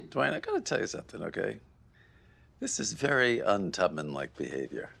Dwayne, I gotta tell you something, okay? This is very un-Tubman-like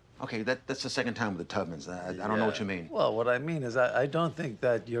behavior. Okay, that's the second time with the Tubmans. I don't know what you mean. Well, what I mean is I don't think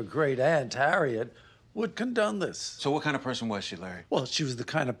that your great aunt, Harriet, would condone this. So what kind of person was she, Larry? Well, she was the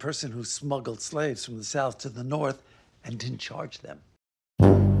kind of person who smuggled slaves from the south to the north and didn't charge them.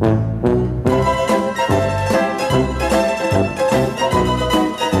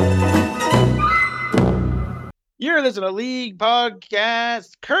 You're listening to League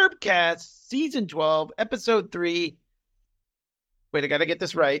Podcast, Curbcast, Season 12, Episode 3. Wait, I gotta get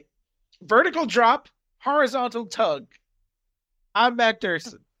this right. Vertical drop, horizontal tug. I'm Mac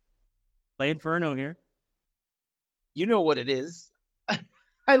Durson. Play Inferno here. You know what it is.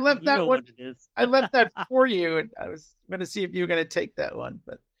 I left that one. I left that for you, and I was going to see if you were going to take that one,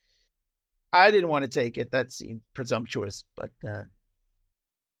 but I didn't want to take it. That seemed presumptuous. But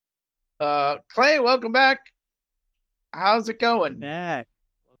Clay, welcome back. How's it going? Back.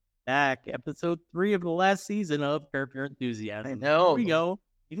 Episode 3 of the last season of Curb Your Enthusiasm. I know. Here we go.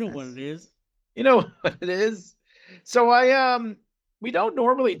 You know what it is. You know what it is. So we don't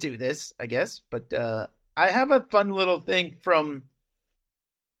normally do this, I guess, but I have a fun little thing from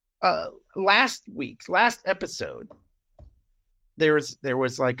last episode. There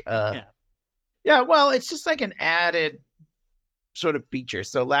was like well, it's just like an added sort of feature.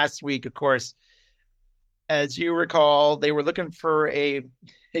 So last week, of course, as you recall, they were looking for a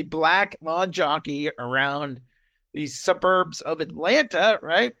black lawn jockey around the suburbs of Atlanta,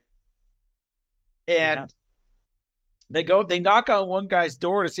 right? And they knock on one guy's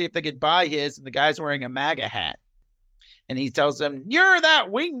door to see if they could buy his, and the guy's wearing a MAGA hat. And he tells them, "You're that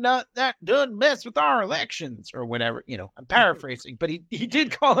wingnut that done mess with our elections," or whatever. You know, I'm paraphrasing, but he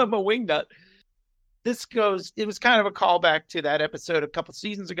did call him a wingnut. It was kind of a callback to that episode a couple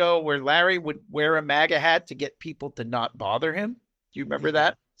seasons ago where Larry would wear a MAGA hat to get people to not bother him. Do you remember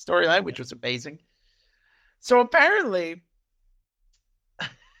that storyline, which was amazing? So apparently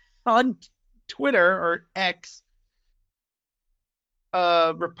on Twitter or X,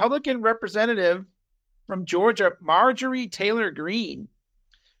 a Republican representative from Georgia, Marjorie Taylor Greene,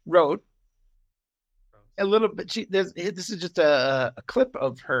 wrote a little bit. This is just a clip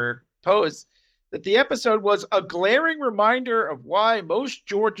of her post, that the episode was a glaring reminder of why most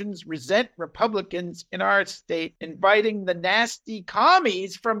Georgians resent Republicans in our state inviting the nasty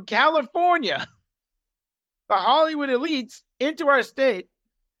commies from California, the Hollywood elites, into our state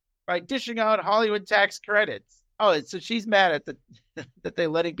by dishing out Hollywood tax credits. Oh, so she's mad at that they're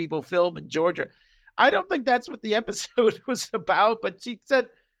letting people film in Georgia. I don't think that's what the episode was about, but she said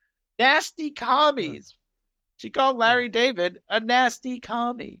nasty commies. She called Larry David a nasty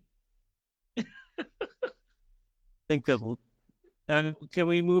commie. Think that. Can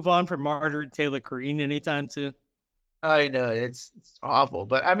we move on from Marjorie Taylor Greene anytime soon? I know it's awful,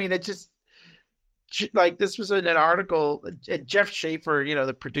 but I mean, it just like this was in an article. Jeff Schaefer,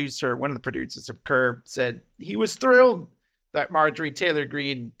 the producer, one of the producers of Curb, said he was thrilled that Marjorie Taylor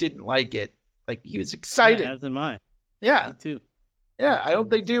Greene didn't like it. Like he was excited. Yeah, as in mine. Yeah, me too. Yeah, I hope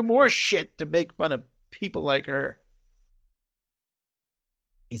they do more shit to make fun of people like her.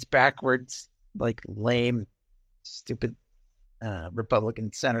 These backwards, like lame, stupid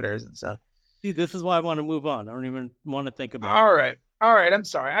Republican senators and stuff. See, this is why I want to move on. I don't even want to think about it. All right. I'm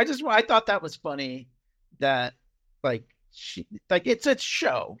sorry. I thought that was funny that it's a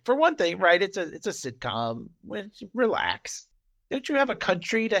show for one thing, right? It's a sitcom. Relax. Don't you have a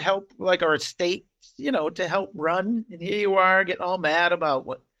country to help, or a state, to help run? And here you are getting all mad about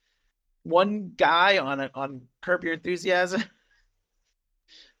what one guy on Curb Your Enthusiasm.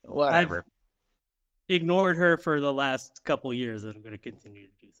 Whatever. I've ignored her for the last couple of years, and I'm going to continue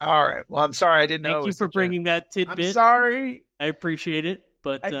to do so. All right. Well, I'm sorry. I didn't know. Thank you for bringing that tidbit. I'm sorry. I appreciate it.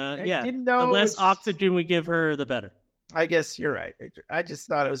 But I didn't know the less oxygen we give her, the better. I guess you're right. I just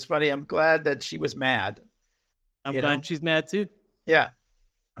thought it was funny. I'm glad that she was mad. I'm glad she's mad too. Yeah.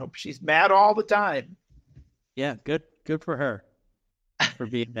 I hope she's mad all the time. Yeah, good for her for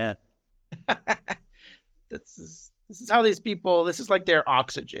being mad. This is how these people, this is like their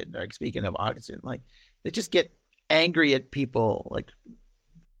oxygen. Like, speaking of oxygen, like they just get angry at people, like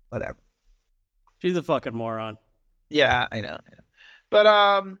whatever. She's a fucking moron. Yeah, I know. But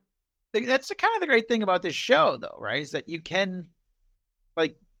that's kind of the great thing about this show, though, right? Is that you can,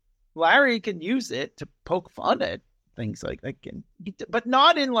 Larry can use it to poke fun at things like that, but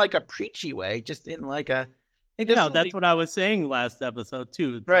not in like a preachy way, just in like a. No, that's what I was saying last episode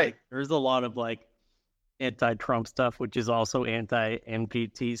too. It's right. There's a lot of anti-Trump stuff, which is also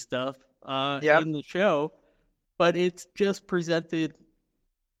anti-NPT stuff in the show, but it's just presented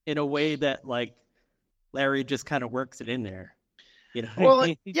in a way that Larry just kind of works it in there. You know what Well, I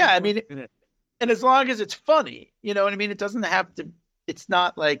mean? yeah, I mean, and as long as it's funny, you know what I mean? It doesn't have to, it's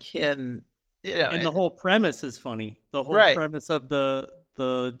not like him, you know. And the whole premise is funny. The whole Right. premise of the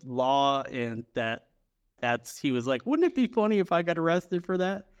law, and that's he was like, wouldn't it be funny if I got arrested for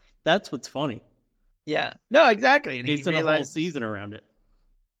that? That's what's funny. Yeah. No, exactly. And He's in a whole season around it.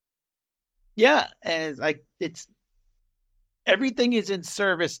 Yeah, and like it's everything is in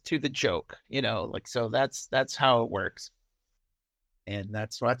service to the joke, you know, like so that's how it works. And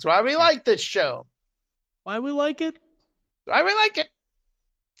that's why we like this show. Why we like it? Why we like it.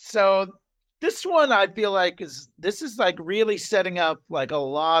 So this one I feel like this is like really setting up like a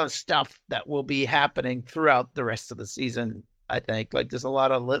lot of stuff that will be happening throughout the rest of the season. I think like there's a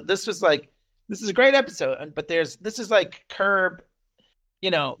lot of this is a great episode, but this is like Curb, you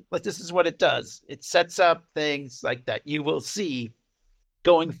know, like this is what it does. It sets up things like that you will see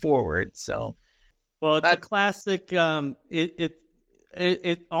going forward. So, well, it's a classic.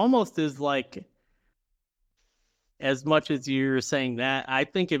 It almost is like, as much as you're saying that, I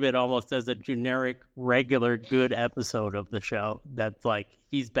think of it almost as a generic, regular, good episode of the show. That's like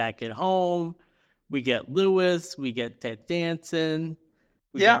he's back at home. We get Lewis. We get Ted Danson.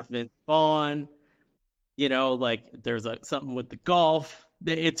 We get Vince Vaughn. You know, like there's something with the golf.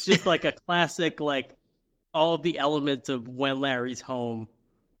 It's just like a classic, like all of the elements of when Larry's home,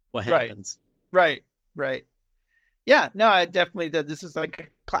 what happens. Right. Yeah, no, I definitely did. This is like a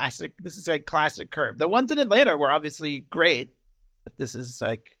classic. This is a classic Curb. The ones in Atlanta were obviously great, but this is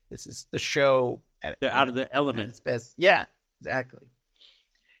the show. They're out of the elements. Best. Yeah, exactly.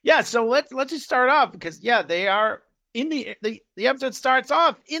 Yeah, so let's just start off because they are in the episode starts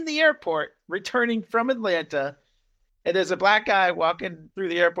off in the airport, returning from Atlanta, and there's a black guy walking through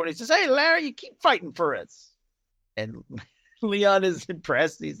the airport. He says, "Hey, Larry, you keep fighting for us," and Leon is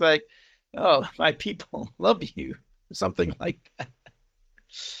impressed. He's like, "Oh, my people love you." Something like that.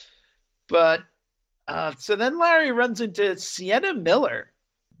 But so then Larry runs into Sienna Miller.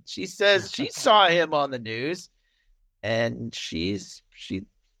 She says she saw him on the news, and she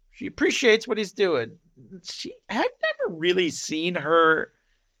appreciates what he's doing. I've never really seen her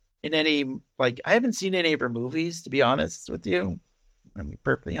in any, like, I haven't seen any of her movies, to be honest with you. I'm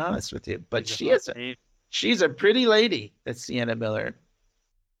perfectly honest with you, but she's a pretty lady. That's Sienna Miller,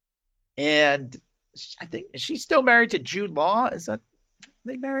 and I think she's still married to Jude Law. Is that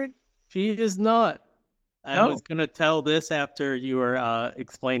they married? She is not. I was going to tell this after you were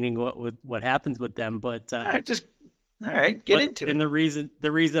explaining what happens with them, but all right, get into it. And the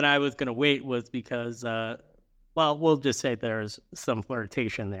reason I was going to wait was because, well, we'll just say there's some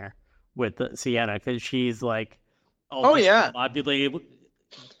flirtation there with Sienna, because she's like, obviously,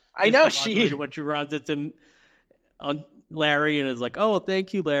 I know when she runs into on Larry and is like, "Oh,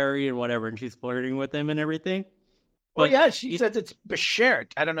 thank you, Larry," and whatever, and she's flirting with him and everything. But she says it's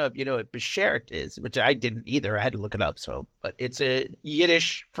Beshert. I don't know if you know what Beshert is, which I didn't either. I had to look it up. So, but it's a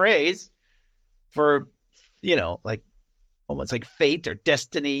Yiddish phrase for, you know, like almost like fate or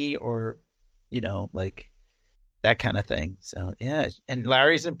destiny or, you know, like that kind of thing. So yeah, and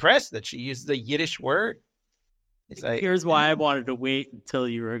Larry's impressed that she used the Yiddish word. It's like, here's why I wanted to wait until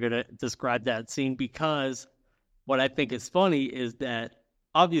you were gonna describe that scene, because what I think is funny is that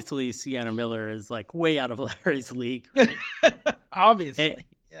obviously Sienna Miller is like way out of Larry's league. Right? Obviously.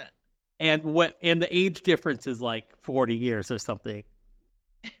 And the age difference is like 40 years or something.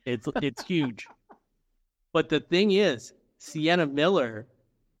 It's huge. But the thing is, Sienna Miller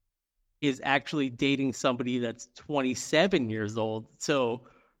is actually dating somebody that's 27 years old. So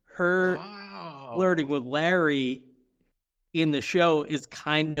her flirting with Larry in the show is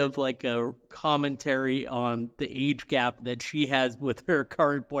kind of like a commentary on the age gap that she has with her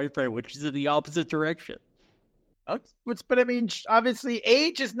current boyfriend, which is in the opposite direction. But I mean, obviously,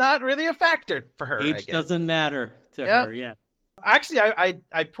 age is not really a factor for her. Age doesn't matter to her. Yeah. Actually, I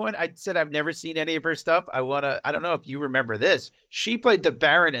said I've never seen any of her stuff. I don't know if you remember this. She played the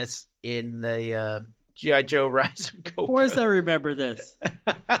Baroness in the G.I. Joe Rise of Cobra. Of course, I remember this.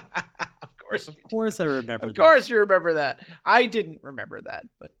 Of course I remember. Of course you remember that. I didn't remember that,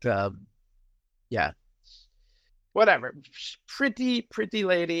 but yeah, whatever. Pretty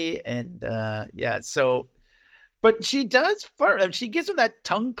lady, and So, but she does flirt. She gives him that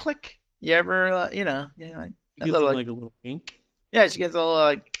tongue click. You ever, like a little wink. Yeah, she gets a little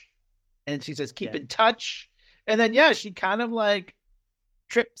like, and she says, "Keep in touch," and then she kind of like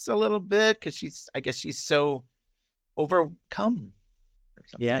trips a little bit because I guess she's so overcome.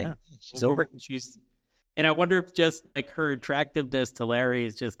 Yeah, and I wonder if just like her attractiveness to Larry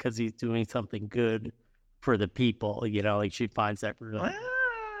is just because he's doing something good for the people, you know, like she finds that really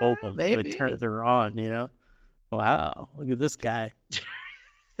open. It turns her on, you know. Wow, look at this guy.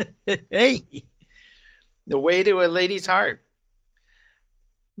 Hey, the way to a lady's heart.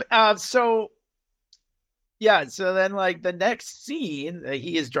 So then like the next scene,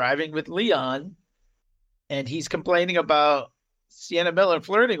 he is driving with Leon, and he's complaining about Sienna Miller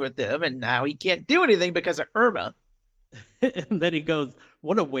flirting with him, and now he can't do anything because of Irma. And then he goes,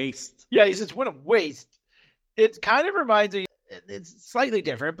 "What a waste." Yeah, he says, "What a waste." It kind of reminds me. It's slightly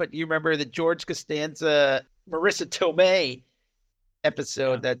different, but you remember the George Costanza, Marissa Tomei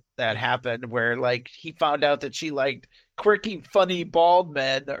episode that happened where like he found out that she liked quirky, funny, bald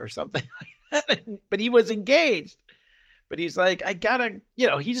men or something like that. But he was engaged. But he's like, I gotta,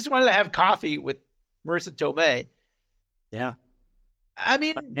 he just wanted to have coffee with Marissa Tomei. Yeah. I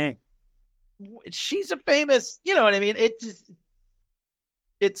mean, Hey. she's a famous, you know what I mean?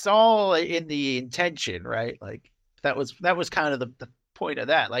 It's all in the intention, right? Like that was kind of the point of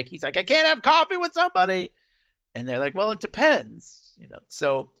that. Like he's like, I can't have coffee with somebody. And they're like, well, it depends,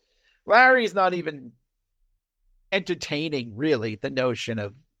 So Larry's not even entertaining really the notion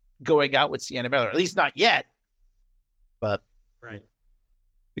of going out with Sienna Miller, at least not yet. But Right.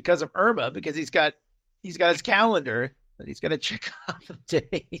 because of Irma, because he's got his calendar that he's gonna check off the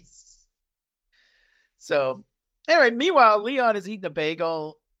days. So anyway, meanwhile, Leon is eating a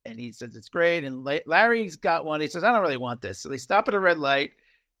bagel and he says it's great. And Larry's got one. He says, I don't really want this. So they stop at a red light.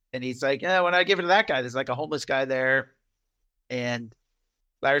 And he's like, yeah, when I give it to that guy, there's like a homeless guy there. And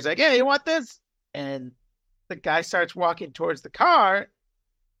Larry's like, hey, you want this? And the guy starts walking towards the car.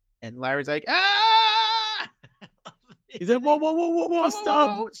 And Larry's like, ah! He said, whoa,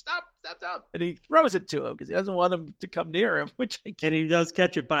 stop. Stop. And he throws it to him because he doesn't want him to come near him, And he does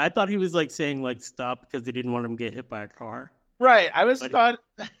catch it. But I thought he was like saying like stop because he didn't want him to get hit by a car. Right.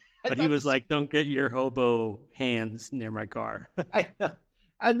 But he was like, don't get your hobo hands near my car. I know.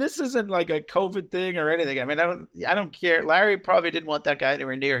 And this isn't like a COVID thing or anything. I mean, I don't care. Larry probably didn't want that guy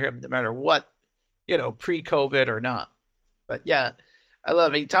anywhere near him, no matter what, pre-COVID or not. But yeah, I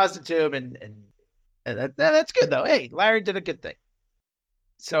love it. He tossed it to him, and that's good though. Hey, Larry did a good thing.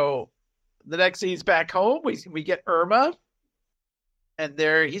 So the next scene's back home. We get Irma, and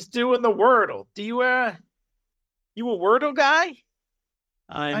he's doing the Wordle. Do you a Wordle guy?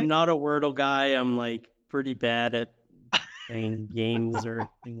 I'm not a Wordle guy. I'm like pretty bad at playing games or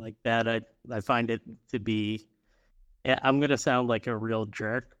anything like that. I find it to be. I'm gonna sound like a real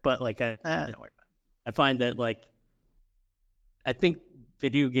jerk, but like I find that like I think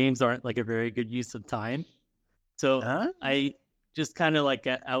video games aren't like a very good use of time. So I just kind of like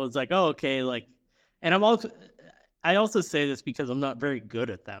I was like, oh okay, like, and I also say this because I'm not very good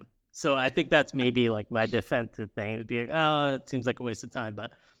at them. So I think that's maybe like my defensive thing. It'd be like, oh, it seems like a waste of time.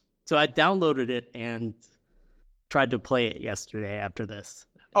 But so I downloaded it and tried to play it yesterday after this.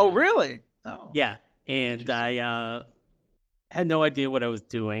 Oh, really? Oh. Yeah. And I had no idea what I was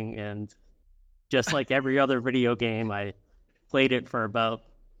doing. And just like every other video game, I played it for about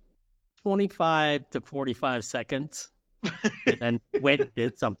 25 to 45 seconds and then went and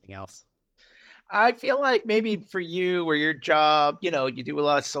did something else. I feel like maybe for you or your job, you do a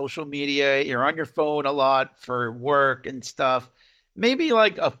lot of social media, you're on your phone a lot for work and stuff. Maybe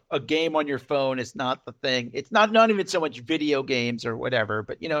like a game on your phone is not the thing. It's not even so much video games or whatever,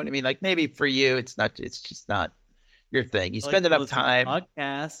 but you know what I mean? Like maybe for you, it's just not your thing. You spend enough time.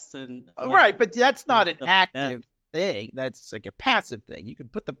 Podcasts and right, but that's not an active thing. That's like a passive thing. You can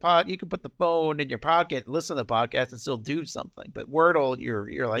put the phone in your pocket, listen to the podcast, and still do something. But Wordle,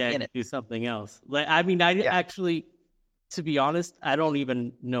 you're like in it. Do something else. Like I mean, actually, to be honest, I don't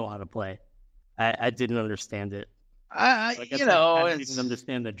even know how to play. I didn't understand it. I didn't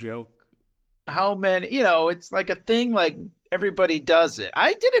understand the joke. How many? It's like a thing. Like everybody does it.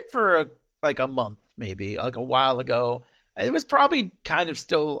 I did it for a month, maybe like a while ago. It was probably kind of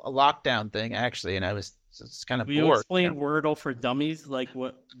still a lockdown thing, actually, and I was just kind of bored. You explain Wordle for dummies, like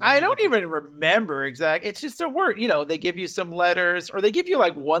what? I don't even remember exactly. It's just a word. They give you some letters, or they give you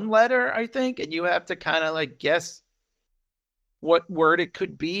like one letter, I think, and you have to kind of like guess what word it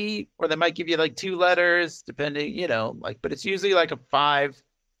could be, or they might give you like two letters, depending, but it's usually like a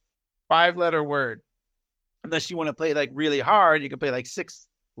five-letter word. Unless you want to play like really hard, you can play like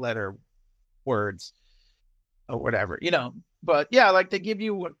 6-letter words or whatever, But yeah, like they give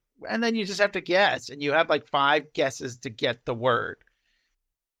you, and then you just have to guess, and you have like 5 guesses to get the word.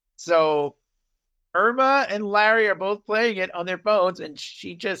 So Irma and Larry are both playing it on their phones, and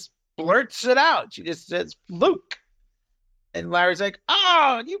she just blurts it out. She just says, Luke. And Larry's like,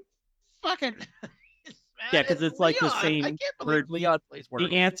 oh, you fucking... Yeah, because it's like Leon. the same. I can't believe Leon plays Wordle.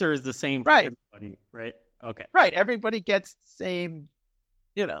 The answer is the same for right. everybody, right? Okay. Right. Everybody gets the same,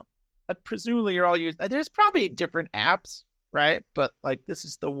 presumably you're all using. There's probably different apps, right? But like this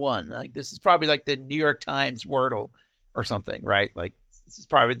is the one. Like this is probably like the New York Times Wordle or something, right? Like this is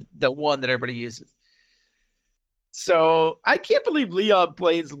probably the one that everybody uses. So I can't believe Leon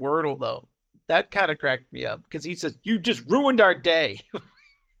plays Wordle though. That kind of cracked me up because he says, "You just ruined our day."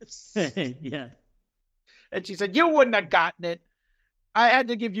 Yeah. And she said, "You wouldn't have gotten it. I had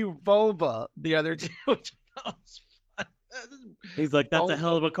to give you vulva the other day." He's like, "That's a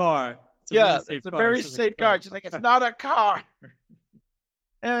hell of a car." It's a very safe car. She's like, "It's not a car."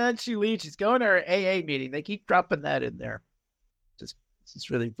 And then she leaves. She's going to her AA meeting. They keep dropping that in there. It's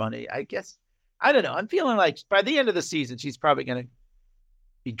really funny. I guess, I don't know. I'm feeling like by the end of the season, she's probably going to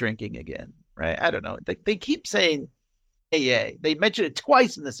be drinking again, right? I don't know. They keep saying AA. They mention it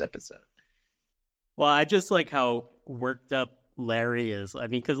twice in this episode. Well, I just like how worked up Larry is. I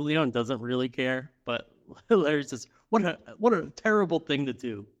mean, because Leon doesn't really care, but Larry's just what a terrible thing to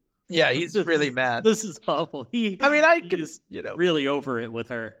do. Yeah, he's really mad. This is awful. I could, is really over it with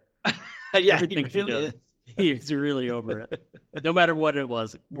her. Yeah, Everything he really is. He's really over it, no matter what it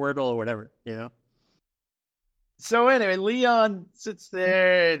was, Wordle or whatever, So anyway, Leon sits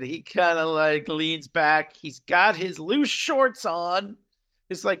there and he kind of like leans back. He's got his loose shorts on,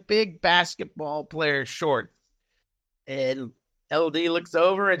 his like big basketball player shorts. And LD looks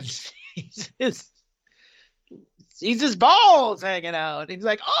over and sees his balls hanging out. He's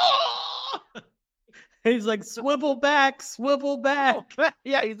like, "Oh!" He's like, swivel back.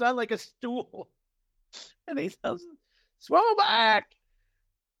 Yeah, he's on like a stool. And he says, "Swivel back."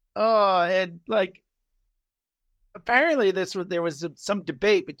 Oh, and like, apparently there was some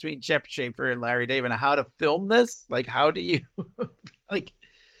debate between Jeff Schaefer and Larry David on how to film this. Like, how do you like?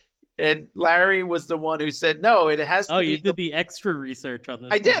 And Larry was the one who said, "No, it has to." Oh, you did the extra research on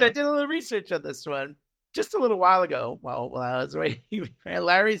this. I did a little research on this one just a little while ago. While I was waiting,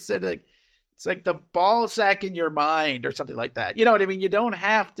 Larry said like it's like the ball sack in your mind or something like that. You know what I mean? You don't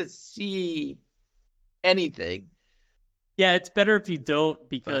have to see anything. Yeah, it's better if you don't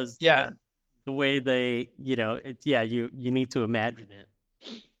because the way they, you need to imagine it.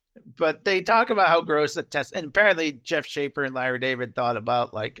 But they talk about how gross the test, and apparently Jeff Schaefer and Larry David thought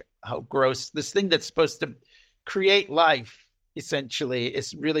about like how gross this thing that's supposed to create life essentially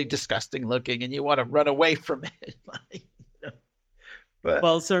is really disgusting looking, and you want to run away from it. But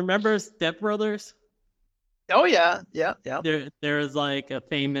well, so remember Step Brothers? Oh yeah. There's like a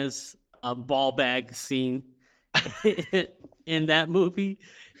famous ball bag scene in that movie,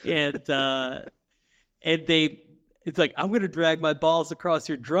 and it's like, "I'm gonna drag my balls across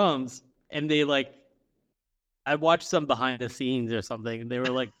your drums," and they like, I watched some behind the scenes or something, and they were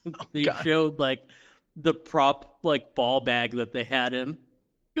like, they showed like the prop like ball bag that they had him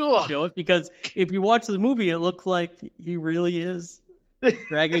show it, because if you watch the movie, it looks like he really is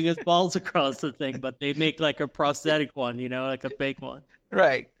dragging his balls across the thing, but they make like a prosthetic one, like a fake one.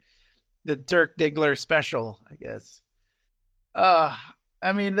 Right. The Dirk Diggler special, I guess.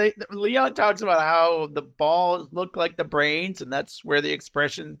 I mean, Leon talks about how the balls look like the brains, and that's where the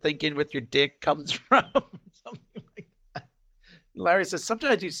expression "thinking with your dick" comes from. Something like that. Larry says,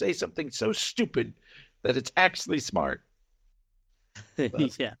 "Sometimes you say something so stupid that it's actually smart."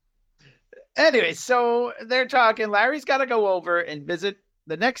 But, yeah. Anyway, so they're talking. Larry's got to go over and visit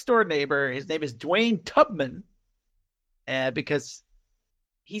the next door neighbor. His name is Dwayne Tubman, because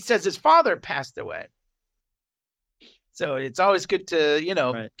he says his father passed away. So it's always good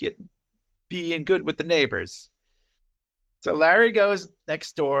to, be in good with the neighbors. So Larry goes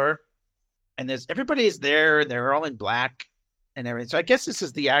next door, and everybody is there, and they're all in black and everything. So I guess this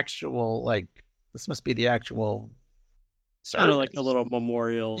is the actual, this must be the actual service. Kind of like a little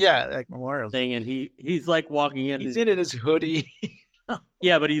memorial. Yeah, like memorial thing. And he's like walking in. He's in his hoodie.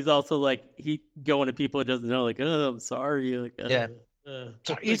 Yeah, but he's also like, he going to people who doesn't know, like, "Oh, I'm sorry." Like, yeah.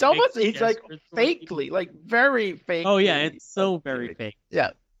 He's like fakely, like very fake. Oh yeah, it's so very fake.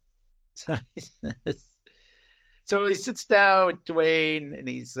 Yeah. So he sits down with Dwayne and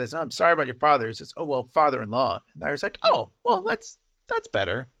he says, "I'm sorry about your father." He says, "Oh well, father-in-law." And I was like, "Oh well, that's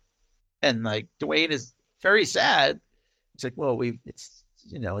better." And like Dwayne is very sad. He's like, "Well, it's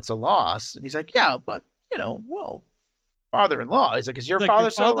a loss." And he's like, "Yeah, but well, father-in-law." He's like, "Is your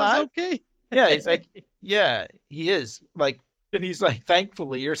father still alive?" Okay. Yeah, he's like, "Yeah, he is." Like. And he's like,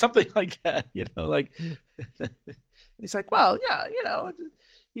 "Thankfully," or something like that, like, he's like, "Well, yeah,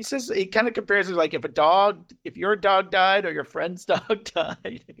 he says, he kind of compares it like if your dog died or your friend's dog died.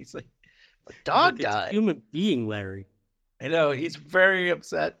 And he's like, "A dog died." It's a human being, Larry. I know. He's very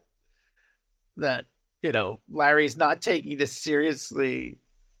upset that, Larry's not taking this seriously.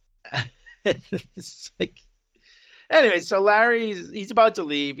 It's like, Anyway, so he's about to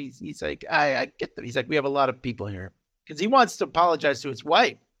leave. He's like, I get them. He's like, we have a lot of people here because he wants to apologize to his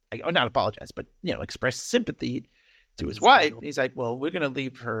wife. Like, not apologize, but express sympathy to his wife. He's like, well, we're gonna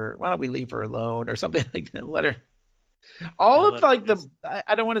leave her. Why don't we leave her alone or something like that? Let her. All of like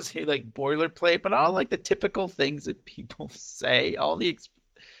I don't want to say like boilerplate, but all like the typical things that people say, all the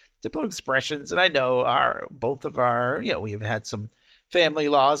typical expressions. And I know both of our, we've had some family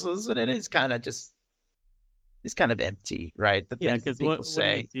losses, and it is kind of just. It's kind of empty, right? The things because people what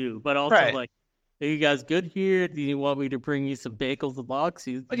say. do you do? But also, like, are you guys good here? Do you want me to bring you some bagels and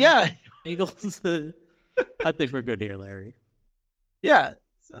loxies? Yeah. Bagels. I think we're good here, Larry. Yeah.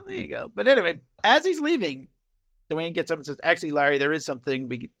 So there you go. But anyway, as he's leaving, Dwayne gets up and says, actually, Larry, there is something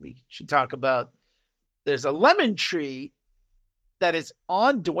we should talk about. There's a lemon tree that is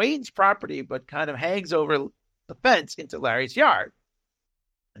on Dwayne's property, but kind of hangs over the fence into Larry's yard.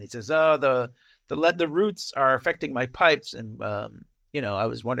 And he says, oh, the roots are affecting my pipes, and I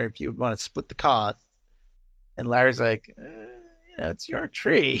was wondering if you would want to split the cost. And Larry's like, it's your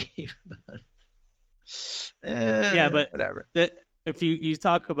tree. But whatever. If you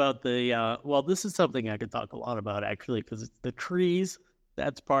talk about the this is something I could talk a lot about actually, because it's the trees.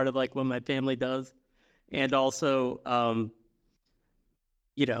 That's part of like what my family does, and also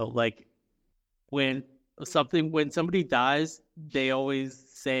like when somebody dies, they always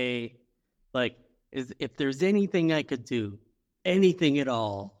say, like, if there's anything I could do, anything at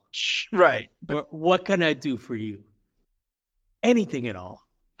all, right? What can I do for you? Anything at all,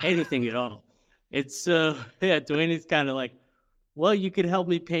 anything at all. It's Dwayne is kind of like, well, you could help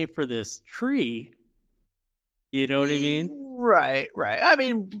me pay for this tree. You know what I mean? Right. I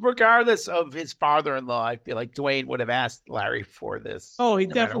mean, regardless of his father-in-law, I feel like Dwayne would have asked Larry for this. Oh, he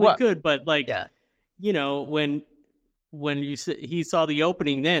definitely could, but like, when he saw the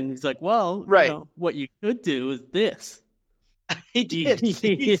opening, then he's like, well, what you could do is this. He did.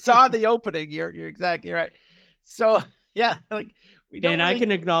 He saw the opening. You're exactly right. So yeah, like I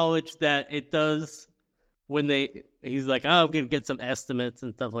can acknowledge that it does when he's like, oh, I'm gonna get some estimates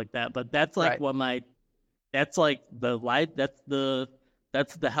and stuff like that. But that's like that's like that's the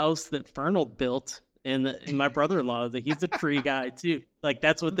house that Fernald built. And my brother-in-law, he's a tree guy too. Like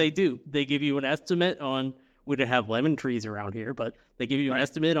that's what they do. They give you an estimate on. We don't have lemon trees around here, but they give you an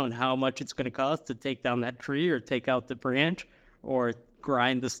estimate on how much it's going to cost to take down that tree or take out the branch or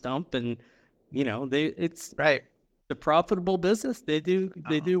grind the stump, and it's the profitable business. They do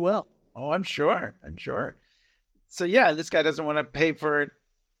well. Oh, I'm sure. So yeah, this guy doesn't want to pay for it,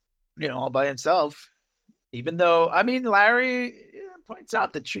 all by himself. Even though, I mean, Larry points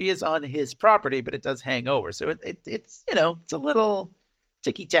out the tree is on his property, but it does hang over. So it's it's a little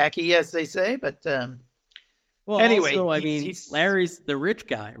ticky-tacky, as they say, but well, anyway, also, I mean, Larry's the rich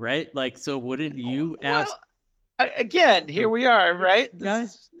guy, right? Like, so wouldn't you ask? Again, here we are, right?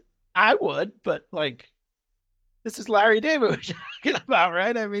 Guys, I would, but like, this is Larry David we're talking about,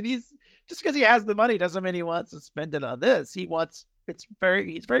 right? I mean, he's just because he has the money doesn't mean he wants to spend it on this. He's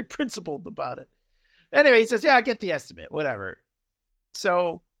very principled about it. Anyway, he says, yeah, I get the estimate, whatever.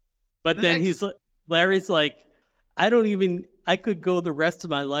 So, but then Larry's like, I could go the rest of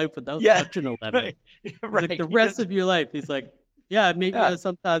my life without touching a lemon. Right. Like the rest of your life. He's like, yeah, maybe I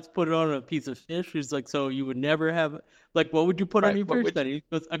sometimes put it on a piece of fish. He's like, so you would never have, like, what would you put on your fish then? He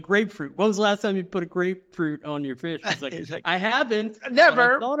goes, a grapefruit. When was the last time you put a grapefruit on your fish? He's like, I haven't.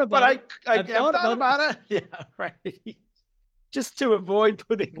 Never. But I thought about it. Yeah, right. Just to avoid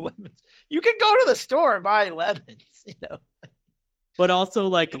putting lemons. You can go to the store and buy lemons, But also,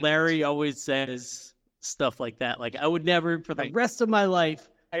 like, Larry always says stuff like that. Like, I would never, for the rest of my life,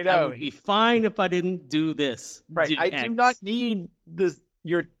 I would be fine if I didn't do this. Right. I do not need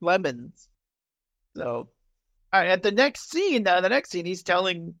your lemons. So, all right, at the next scene,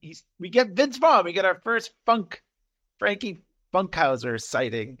 we get Vince Vaughn. We get our first Frankie Funkhauser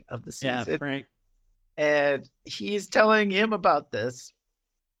sighting of the season. Yeah, Frank. And he's telling him about this.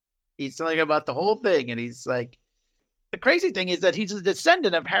 He's telling him about the whole thing. And he's like, the crazy thing is that he's a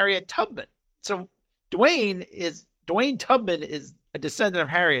descendant of Harriet Tubman. So Dwayne Tubman is a descendant of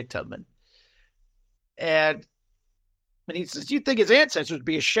Harriet Tubman. And he says, you think his ancestors would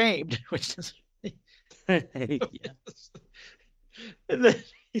be ashamed? Which is yeah. And then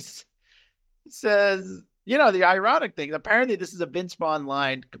he says, the ironic thing, apparently this is a Vince Vaughn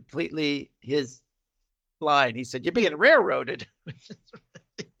line, completely his line. He said, you're being railroaded.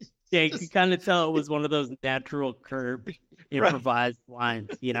 Yeah, you can kind of tell it was one of those natural curb improvised lines.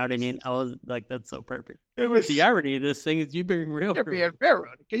 You know what I mean? I was like, that's so perfect. The irony of this thing is you being railroaded.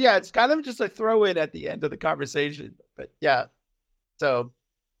 Yeah, it's kind of just a throw in at the end of the conversation. But yeah. So.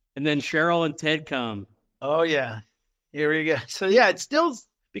 And then Cheryl and Ted come. Oh, yeah. Here we go. So yeah, it's still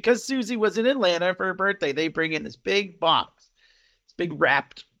because Susie was in Atlanta for her birthday. They bring in this big box, this big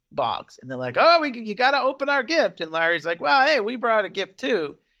wrapped box, and they're like, "Oh, you got to open our gift." And Larry's like, "Well, hey, we brought a gift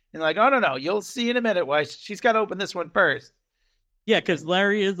too." And like, "Oh no, you'll see in a minute why she's got to open this one first." Yeah, because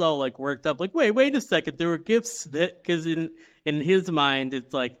Larry is all like worked up. Like, wait a second. There were gifts that because in his mind,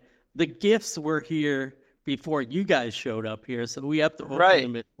 it's like the gifts were here before you guys showed up here, so we have to open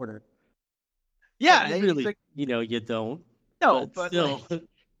them in order. Yeah, but really, like, you don't. No, but still, like,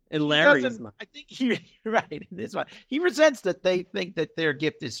 in Larry's mind, I think right in this one, he resents that they think that their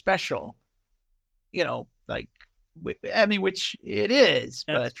gift is special. Like, I mean, which it is.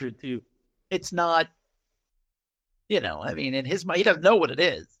 That's but true too. It's not. I mean, in his mind, he doesn't know what it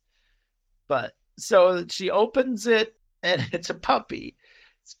is. But so she opens it, and it's a puppy.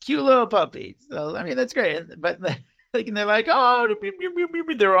 It's a cute little puppy. So I mean, that's great. But they're like, oh,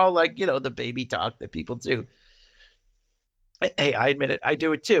 they're all like, the baby talk that people do. Hey, I admit it, I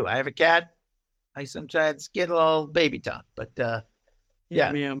do it too. I have a cat. I sometimes get a little baby talk, but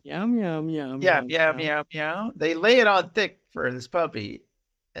yeah, meow meow meow meow. Yeah, meow meow meow. They lay it on thick for this puppy,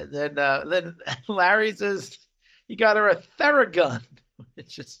 and then Larry says he got her a Theragun.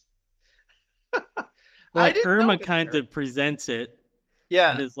 It's just. Well, Irma kind of presents it.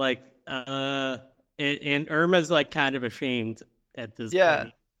 Yeah. And is like, and Irma's like kind of ashamed at this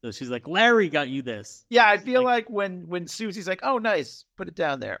point. So she's like, Larry got you this. Yeah, I feel like when Susie's like, oh, nice, put it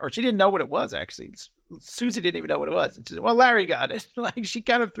down there. Or she didn't know what it was, actually. Susie didn't even know what it was. And she said, well, Larry got it. Like, she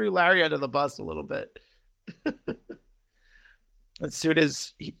kind of threw Larry under the bus a little bit. As soon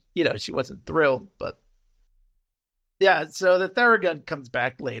as, she wasn't thrilled, but. Yeah, so the Theragun comes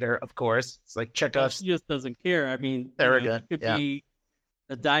back later, of course. It's like Chekhov's. She just doesn't care. I mean, Theragun it could be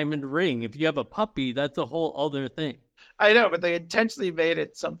a diamond ring. If you have a puppy, that's a whole other thing. I know, but they intentionally made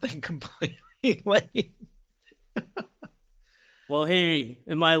it something completely lame. Well, hey,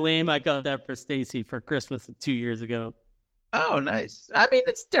 am I lame? I got that for Stacy for Christmas 2 years ago. Oh, nice. I mean,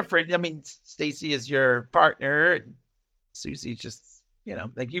 it's different. I mean, Stacy is your partner, and Susie just.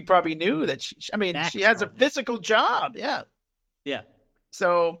 Like you probably knew that she has a physical job. Yeah. Yeah.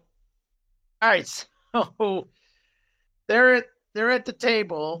 So, all right. So they're at the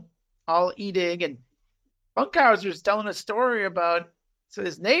table all eating, and Funkhauser's telling a story about, so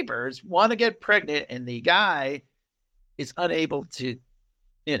his neighbors want to get pregnant and the guy is unable to,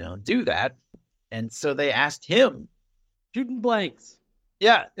 do that. And so they asked him. Shooting blanks.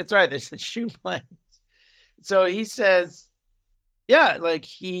 Yeah, that's right. There's the shoot blanks. So he says, yeah, like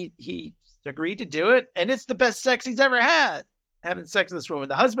he agreed to do it, and it's the best sex he's ever had, having sex with this woman.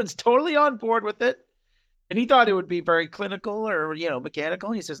 The husband's totally on board with it, and he thought it would be very clinical or mechanical.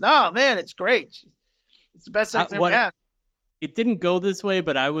 And he says, "No, man, it's great. It's the best sex I've ever had." It didn't go this way,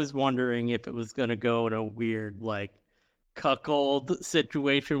 but I was wondering if it was going to go in a weird like cuckold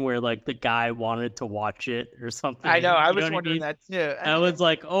situation where like the guy wanted to watch it or something. I know. I was wondering that too. I was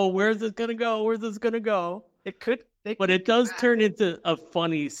like, "Oh, where's this going to go? Where's this going to go?" It could. But it does turn into a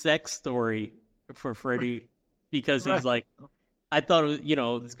funny sex story for Freddie because he's like, I thought, it's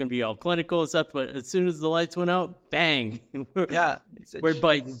going to be all clinical and stuff, but as soon as the lights went out, bang. We're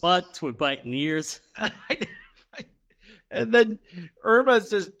biting butts, we're biting ears. And then Irma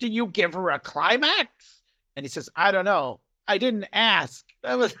says, do you give her a climax? And he says, I don't know. I didn't ask.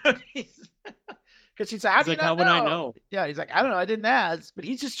 That was because she said, how would I know? Yeah, he's like, I don't know. I didn't ask. But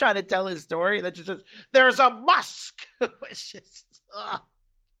he's just trying to tell his story. That just says, there's a musk.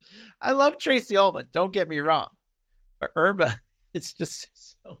 I love Tracy Ullman. Don't get me wrong. But Irma, it's just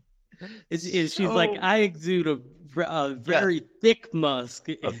so. She's like, I exude a very thick musk.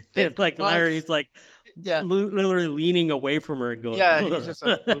 Thick like musk. Larry's like, literally leaning away from her and going, he's just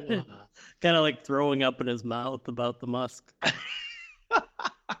like, kind of like throwing up in his mouth about the musk.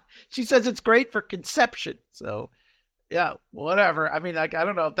 She says it's great for conception. So, yeah, whatever. I mean, like, I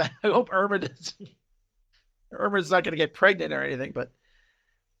don't know if that. I hope Irma's not going to get pregnant or anything. But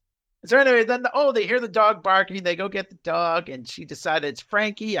so anyway, then they hear the dog barking. They go get the dog, and she decided it's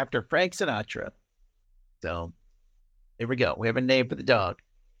Frankie after Frank Sinatra. So here we go. We have a name for the dog.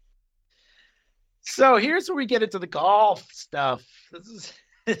 So here's where we get into the golf stuff.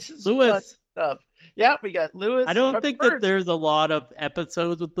 This is Lewis stuff. Yeah, we got Lewis. I don't think that there's a lot of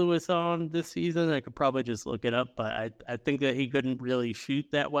episodes with Lewis on this season. I could probably just look it up, but I think that he couldn't really shoot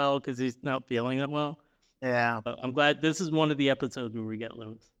that well because he's not feeling that well. Yeah, but I'm glad this is one of the episodes where we get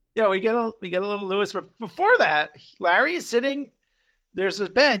Lewis. Yeah, we get a little Lewis, but before that, Larry is sitting. There's a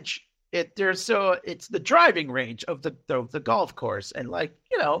bench. It's the driving range of the golf course, and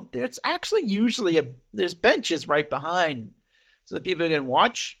there's actually usually there's benches right behind. So that people can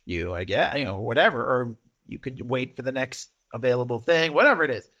watch you, I guess, whatever, or you could wait for the next available thing, whatever it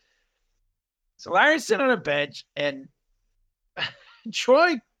is. So Larry's sitting on a bench, and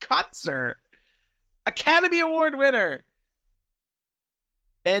Troy Kotzer, Academy Award winner,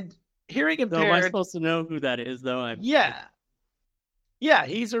 and hearing So am I impaired. supposed to know who that is, though? Yeah,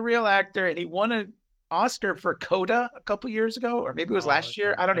 he's a real actor, and he won an Oscar for Coda a couple years ago, or maybe it was last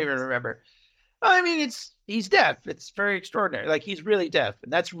year. I don't even remember. I mean, he's deaf. It's very extraordinary. Like, he's really deaf,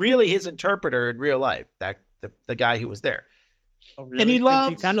 and that's really his interpreter in real life. That the guy who was there. Oh, really? And he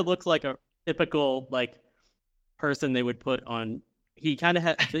He kind of looks like a typical like person they would put on. He kind of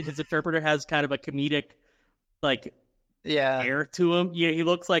his interpreter has kind of a comedic like air to him. Yeah, he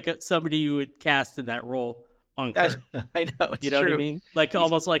looks like somebody you would cast in that role on Curb. I know. It's you know true. what I mean? Like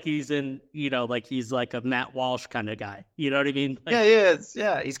almost like he's in, like he's like a Matt Walsh kind of guy. You know what I mean? Like, Yeah, he is.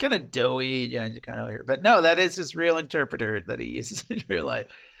 Yeah, he's kind of doughy. Yeah, kind of weird. But no, that is his real interpreter that he uses in real life.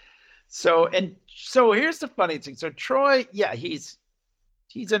 So here's the funny thing. So Troy, yeah, he's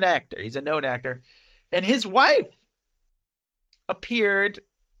an actor. He's a known actor, and his wife appeared.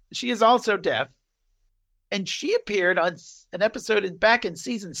 She is also deaf, and she appeared on an episode back in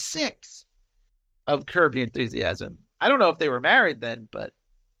season 6 of Curb Your Enthusiasm. I don't know if they were married then, but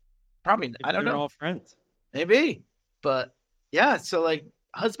probably I don't know. They're all friends. Maybe, but yeah. So like,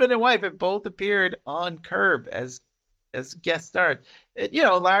 husband and wife have both appeared on Curb as guest stars.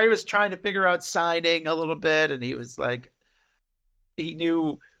 Larry was trying to figure out signing a little bit, and he was like, he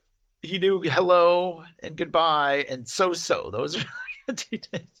knew hello and goodbye and so. Those are two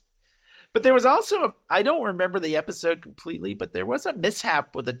things. But there was also I don't remember the episode completely, but there was a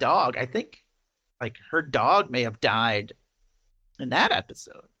mishap with a dog. I think like her dog may have died in that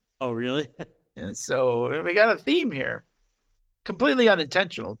episode. Oh, really? And so we got a theme here. Completely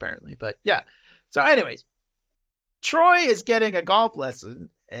unintentional, apparently. But yeah. So anyways, Troy is getting a golf lesson,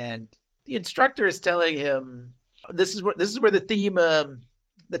 and the instructor is telling him this is where the theme,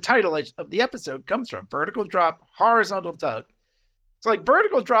 the title of the episode comes from: vertical drop, horizontal tug. So like,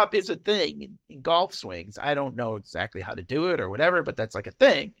 vertical drop is a thing in golf swings. I don't know exactly how to do it or whatever, but that's like a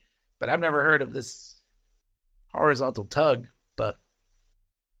thing. But I've never heard of this horizontal tug. But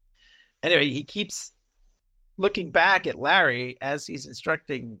anyway, he keeps looking back at Larry as he's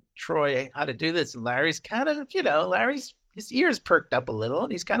instructing Troy how to do this. And Larry's kind of, his ears perked up a little,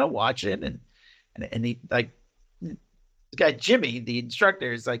 and he's kind of watching, and he like, this guy Jimmy, the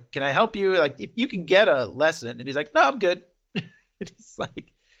instructor, is like, "Can I help you? Like, if you can get a lesson?" And he's like, "No, I'm good." And he's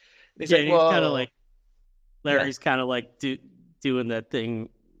like, well, kind of like Larry's kind of like doing that thing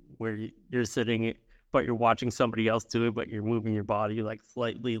where you're sitting, but you're watching somebody else do it, but you're moving your body like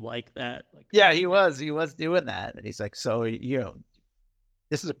slightly like that. Like, yeah, he was doing that. And he's like, "So,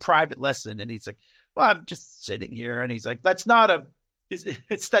 this is a private lesson." And he's like, "Well, I'm just sitting here." And he's like, "That's not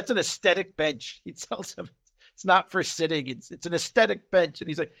that's an aesthetic bench." He tells him it's not for sitting. It's an aesthetic bench. And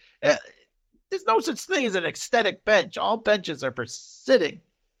he's like, "There's no such thing as an aesthetic bench. All benches are for sitting."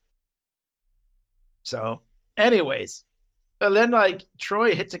 So anyways, and then like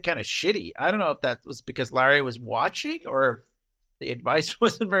Troy hits it kind of shitty. I don't know if that was because Larry was watching or the advice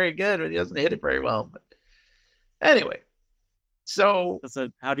wasn't very good, or he doesn't hit it very well. But anyway, so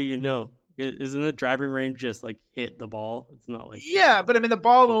how do you know? Isn't the driving range just like hit the ball? It's not like, yeah, but I mean the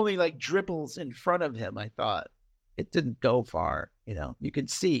ball only like dribbles in front of him. I thought it didn't go far. You can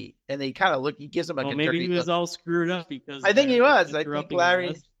see, and they kind of look. He gives him like a maybe dirty he was look. all screwed up because I think he was.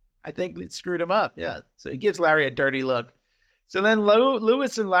 I think it screwed him up. Yeah. So he gives Larry a dirty look. So then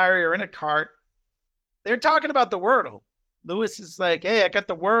Lewis and Larry are in a cart. They're talking about the Wordle. Lewis is like, "Hey, I got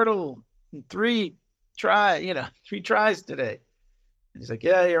the Wordle in 3 tries today." And he's like,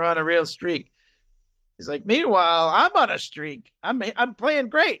 "Yeah, you're on a real streak." He's like, "Meanwhile, I'm on a streak. I'm playing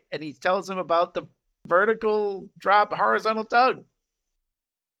great." And he tells him about the vertical drop, horizontal tug.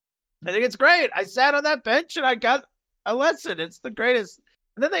 I think it's great. I sat on that bench and I got a lesson. It's the greatest.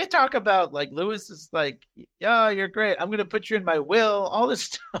 And then they talk about like, Lewis is like, "Yeah, you're great. I'm going to put you in my will." All this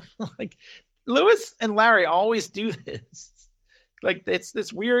stuff. Like, Lewis and Larry always do this. Like, it's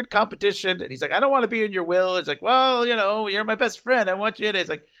this weird competition. And he's like, "I don't want to be in your will." It's like, "Well, you're my best friend. I want you in it." It's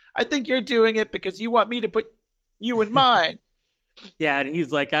like, "I think you're doing it because you want me to put you in mine." Yeah. And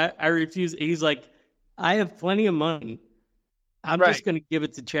he's like, I refuse. He's like, "I have plenty of money. I'm just going to give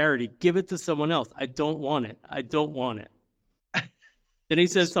it to charity. Give it to someone else. I don't want it. I don't want it." Then he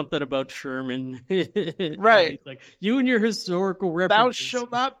says something about Sherman. Right. He's like, "You and your historical references. Thou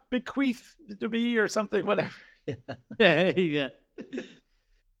shalt not bequeath to me," or something, whatever. Yeah.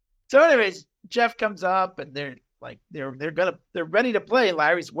 So anyways, Jeff comes up, and they're ready to play.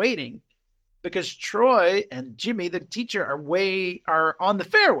 Larry's waiting because Troy and Jimmy, the teacher, are on the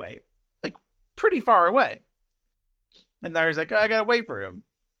fairway, like pretty far away. And Larry's like, oh, I gotta wait for him.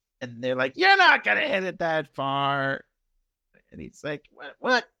 And they're like, you're not gonna hit it that far. And he's like,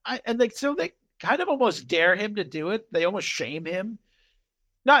 what? So they kind of almost dare him to do it. They almost shame him.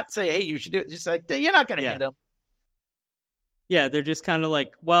 Not say, hey, you should do it. Just like, you're not gonna hit him. Yeah, they're just kind of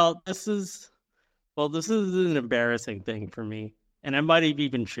like, well, this is an embarrassing thing for me. And I might have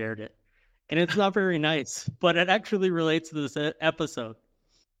even shared it. And it's not very nice, but it actually relates to this episode.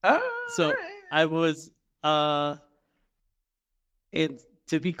 So right. I was, to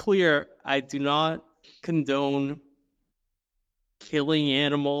be clear, I do not condone killing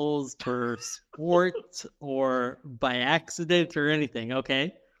animals for sport or by accident or anything, okay?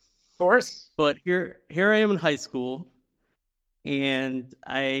 Of course. But here I am in high school, and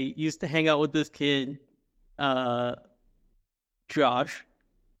I used to hang out with this kid, Josh,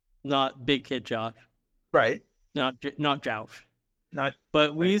 not big kid Josh, Right. not Josh.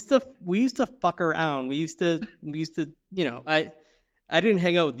 But we used to fuck around. We used to, I didn't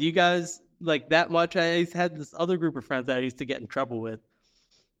hang out with you guys like that much. I had this other group of friends that I used to get in trouble with,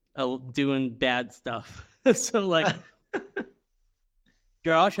 doing bad stuff. So like,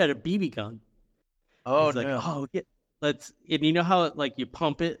 Josh had a BB gun. Oh, like, no. oh, yeah, and you know how like you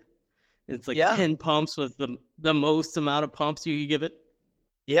pump it? It's like 10 pumps with the most amount of pumps you give it.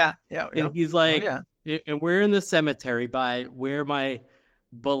 Yeah. And he's like, and we're in the cemetery by where my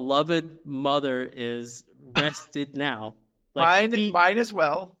beloved mother is rested now. Like mine as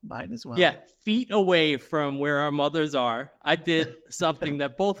well. Yeah, feet away from where our mothers are. I did something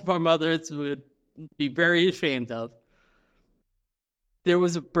that both of our mothers would be very ashamed of. There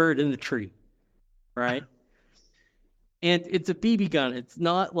was a bird in the tree, right? And it's a BB gun. It's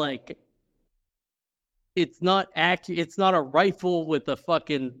not like, it's not accurate. It's not a rifle with a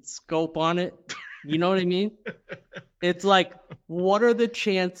fucking scope on it. You know what I mean? It's like, what are the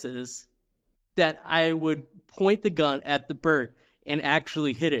chances that I would point the gun at the bird and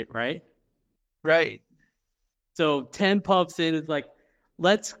actually hit it, right? Right. So 10 pumps in is like,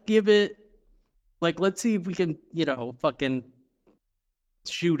 let's give it, like, let's see if we can, fucking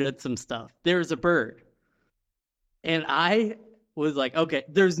shoot at some stuff. There's a bird. And I was like, okay,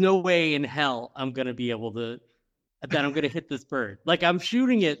 there's no way in hell I'm going to be able to, that I'm going to hit this bird. Like, I'm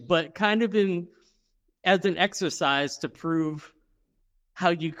shooting it, but kind of as an exercise to prove how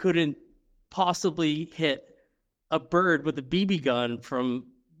you couldn't possibly hit a bird with a BB gun from,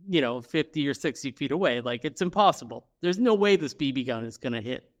 50 or 60 feet away. Like, it's impossible. There's no way this BB gun is going to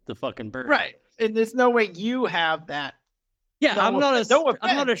hit the fucking bird. Right. And there's no way you have that. Yeah, I'm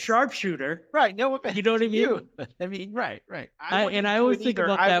not a sharpshooter. Right. No offense. You know what I mean? I mean, right. I always think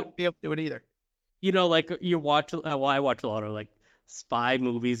about that. I wouldn't be able to do it either. Like you watch, I watch a lot of like spy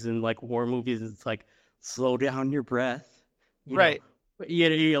movies and like war movies. And it's like, slow down your breath. Right.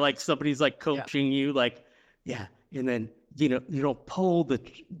 You're like, somebody's like coaching you, like, yeah. And then,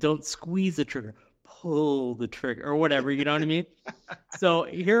 don't squeeze the trigger, pull the trigger or whatever. You know what I mean? So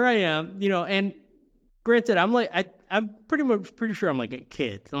here I am, and granted, I'm pretty sure I'm like a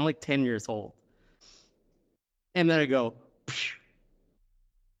kid. I'm like 10 years old. And then I go, psh,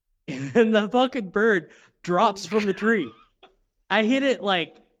 and then the fucking bird drops from the tree. I hit it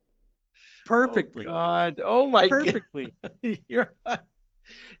like perfectly. Oh, God. Oh, my perfectly. God.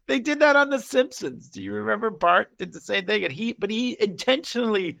 They did that on The Simpsons. Do you remember Bart did the same thing? But he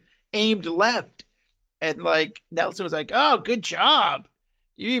intentionally aimed left. And like Nelson was like, oh, good job.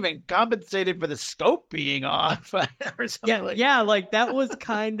 You even compensated for the scope being off or something. Yeah, like that was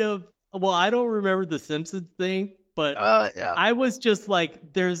kind of, well, I don't remember the Simpsons thing, but I was just like,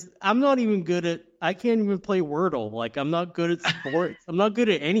 I'm not even good at, I can't even play Wordle. Like, I'm not good at sports. I'm not good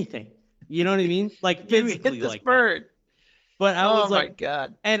at anything. You know what I mean? Like, physically, hit this like bird. That. But I was like, my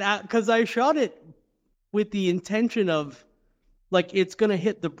God. And because I shot it with the intention of, like, it's going to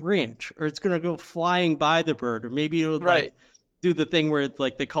hit the branch or it's going to go flying by the bird, or maybe it'll like do the thing where it's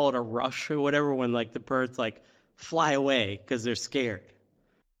like they call it a rush or whatever, when like the birds like fly away because they're scared.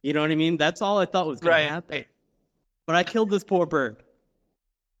 You know what I mean? That's all I thought was going to happen. But I killed this poor bird.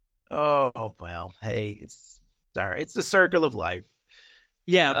 Oh, well, hey, it's sorry. It's the circle of life.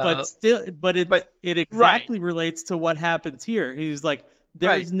 Yeah, but it exactly relates to what happens here. He's like,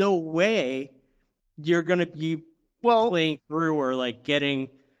 there's no way you're going to be playing through or like getting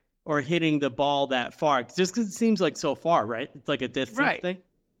or hitting the ball that far, just because it seems like so far, right? It's like a distance thing.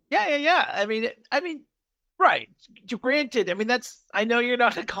 Yeah. I mean, right. Granted, I mean, I know you're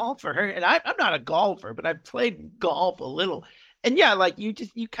not a golfer, and I'm not a golfer, but I've played golf a little. And yeah, like you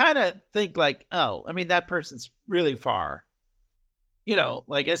kind of think like, oh, I mean, that person's really far.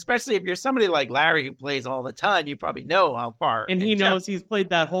 like especially if you're somebody like Larry who plays all the time, you probably know how far. And he knows he's played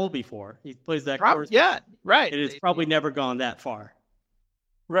that hole before. He plays that course. Yeah, right. It has probably never gone that far.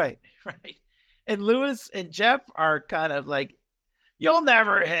 Right. And Lewis and Jeff are kind of like, you'll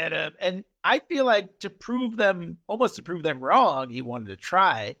never hit him. And I feel like almost to prove them wrong, he wanted to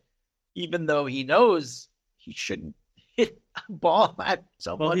try, even though he knows he shouldn't hit a ball at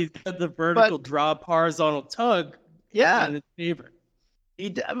someone. Well, he's got the vertical drop horizontal tug. Yeah. In his favor.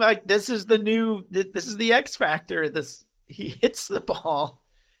 This is the X factor. He hits the ball.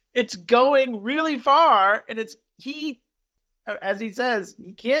 It's going really far. And as he says,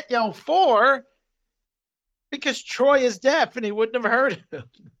 he can't yell 4 because Troy is deaf and he wouldn't have heard him.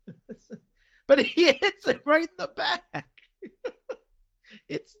 But he hits it right in the back.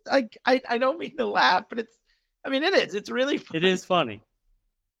 It's like, I don't mean to laugh, but it is. It's really funny. It is funny.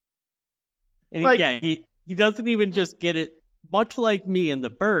 And he doesn't even just get it, much like me and the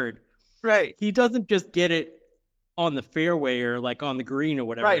bird. Right. He doesn't just get it on the fairway or like on the green or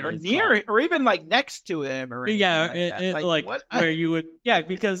whatever. Right. Or near it, or even like next to him. Or where you would,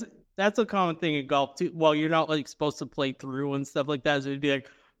 because that's a common thing in golf too. Well, you're not like supposed to play through and stuff like that. So it'd be like,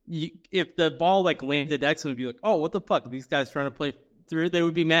 if the ball like landed next to him, it'd be like, oh, what the fuck? Are these guys trying to play through? They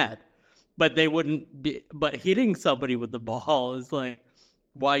would be mad. But they wouldn't be. But hitting somebody with the ball is like,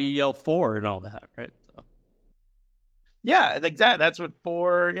 why you yell 4 and all that, right? So. Yeah, exactly. That's what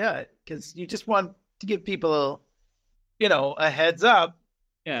 4. Yeah, because you just want to give people, a heads up.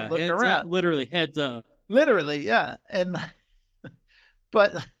 Yeah, look around. Literally heads up. Literally, yeah.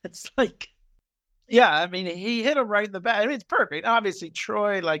 But it's like, yeah. He hit him right in the back. It's perfect. Obviously,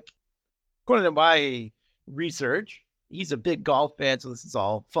 Troy, like, according to my research, he's a big golf fan, so this is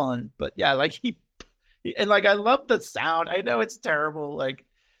all fun. But yeah, like I love the sound. I know it's terrible, like,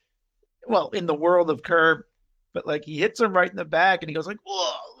 well, in the world of Curb, but like he hits him right in the back and he goes like,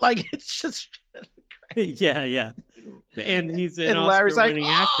 whoa, like it's just yeah. And he's an Larry's Oscar-winning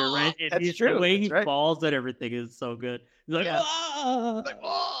like, actor, right? And that's true. The way he right. falls and everything is so good. He's like,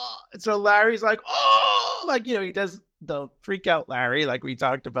 And so Larry's like, oh, like, he does the freak out Larry, like we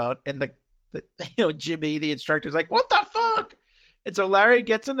talked about, and the Jimmy, the instructor's like, what the fuck? And so Larry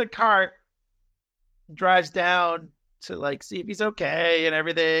gets in the cart, drives down to like see if he's okay and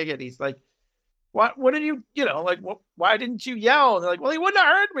everything, and he's like, what did you why didn't you yell? And they're like, well, he wouldn't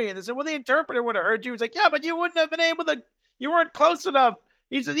have heard me. And they said, well, the interpreter would have heard you. He's like, yeah, but you wouldn't have been able to, you weren't close enough.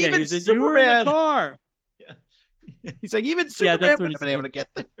 He said, even Superman. You were in the car. Yeah. He's like, even Superman wouldn't have been able to get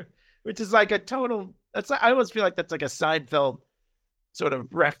there. Which is like a total, I always feel like that's like a Seinfeld sort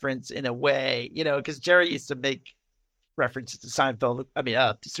of reference in a way, because Jerry used to make references to Seinfeld,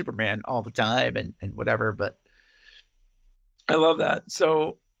 to Superman all the time and whatever, but I love that.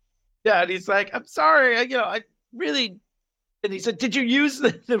 So yeah, and he's like, I'm sorry, I really, and he said, did you use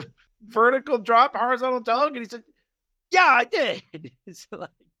the vertical drop horizontal tug? And he said, yeah, I did. It's like,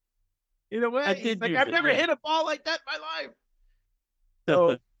 in a way, I've never hit a ball like that in my life.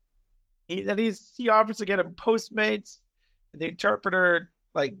 So he offers to get him Postmates, and the interpreter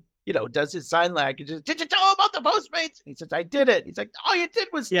does his sign language. Did you tell him about the Postmates? And he says, I did it. He's like, all you did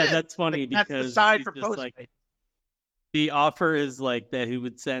was this. That's funny because that's the sign for Postmates. Like, the offer is like that he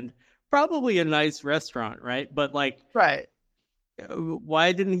would send probably a nice restaurant, right? But like, right?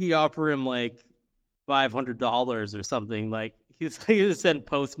 Why didn't he offer him like $500 or something? Like he's going to send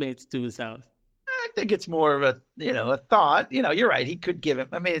Postmates to his house. I think it's more of a thought. You're right. He could give him.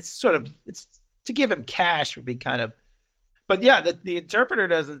 it's to give him cash would be kind of. But yeah, the interpreter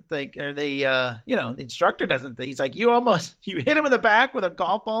doesn't think, or the instructor doesn't think. He's like, you hit him in the back with a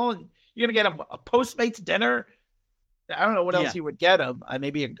golf ball, and you're gonna get him a Postmates dinner. I don't know what else he would get him.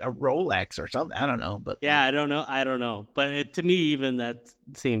 Maybe a Rolex or something. I don't know. But yeah, I don't know. But to me, even that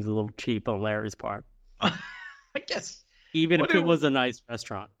seems a little cheap on Larry's part. I guess. Even if it was a nice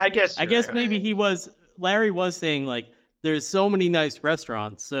restaurant. I guess maybe Larry was saying like, there's so many nice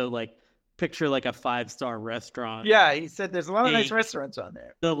restaurants. So like, picture like a 5-star restaurant. Yeah, he said there's a lot of nice restaurants on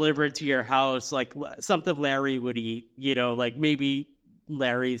there. Delivered to your house, like something Larry would eat, like maybe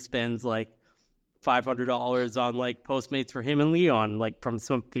Larry spends like $500 on like Postmates for him and Leon, like from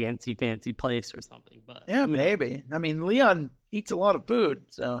some fancy place or something. But yeah, maybe. Leon eats a lot of food,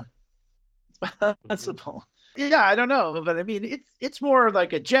 so it's possible. Yeah, I don't know, but it's more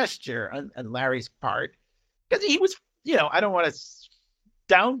like a gesture on Larry's part, because he was, I don't want to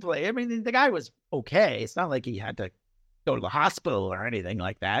downplay. The guy was okay. It's not like he had to go to the hospital or anything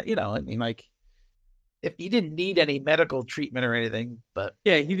like that. Like if he didn't need any medical treatment or anything, but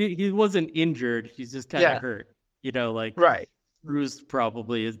yeah, he wasn't injured. He's just kind of hurt. Like right, bruised,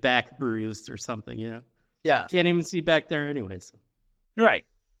 probably his back bruised or something. Yeah, can't even see back there anyways. Right.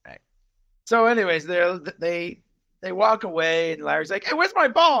 So, anyways, they walk away, and Larry's like, "Hey, where's my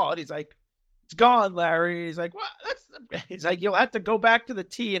ball?" And he's like, "It's gone, Larry." He's like, "What?" He's like, "You'll have to go back to the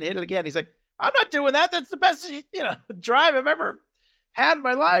tee and hit it again." He's like, "I'm not doing that. That's the best, drive I've ever had in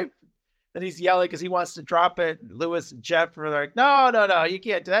my life." And he's yelling because he wants to drop it. Lewis and Jeff are like, "No, you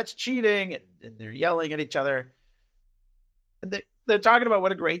can't. That's cheating." And they're yelling at each other. And they're talking about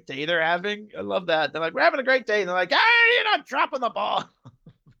what a great day they're having. I love that. They're like, "We're having a great day." And they're like, "Hey, you're not dropping the ball."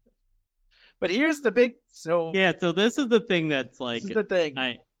 But here's the big So this is the thing that's like, this is the thing.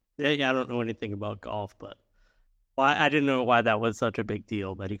 I don't know anything about golf, but I didn't know why that was such a big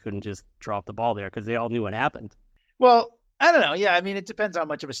deal that he couldn't just drop the ball there, because they all knew what happened. Well, I don't know. Yeah, I mean, it depends how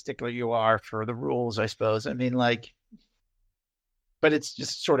much of a stickler you are for the rules, I suppose. I mean, like, but it's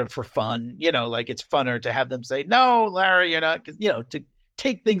just sort of for fun, like it's funner to have them say, "No, Larry, you're not," because, to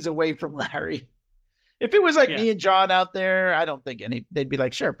take things away from Larry. If it was like me and John out there, I don't think they'd be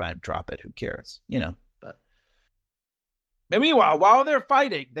like, "Sure, fine, drop it. Who cares?" But meanwhile, while they're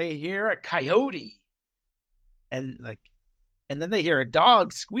fighting, they hear a coyote, and then they hear a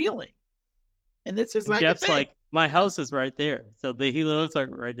dog squealing, and this is like Jeff's like, "My house is right there," so he lives like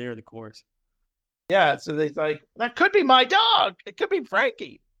right there, the course. Yeah, so they're like, "That could be my dog. It could be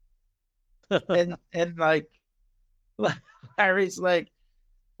Frankie." and like Larry's like,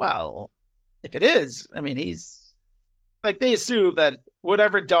 "Well, if it is, I mean, he's like," they assume that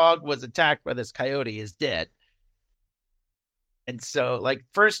whatever dog was attacked by this coyote is dead. And so, like,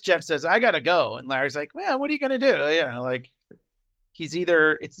 first Jeff says, "I gotta go," and Larry's like, "Well, what are you gonna do?" Like, it's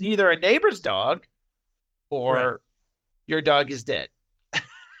either a neighbor's dog or your dog is dead.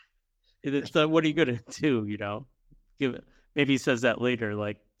 It's what are you gonna do? Give it. Maybe he says that later,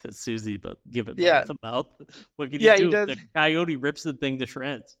 like to Susie, but give it mouth to mouth. What can you do? He does. The coyote rips the thing to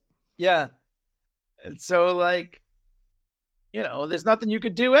shreds. Yeah. And so, like, there's nothing you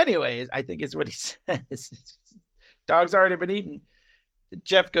could do anyway, I think is what he says. Dog's already been eaten.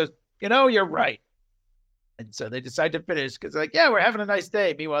 Jeff goes, "You're right." And so they decide to finish because, like, "Yeah, we're having a nice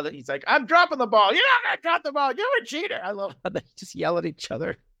day." Meanwhile, he's like, "I'm dropping the ball. You're not going to drop the ball. You're a cheater." I love how they just yell at each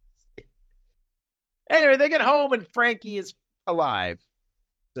other. Anyway, they get home and Frankie is alive.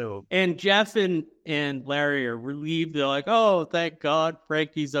 So, and Jeff and Larry are relieved. They're like, "Oh, thank God,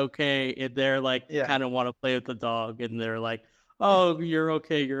 Frankie's okay." And they're like, kind of want to play with the dog. And they're like, "Oh, you're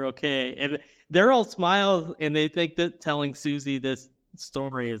okay. And they're all smiles, and they think that telling Susie this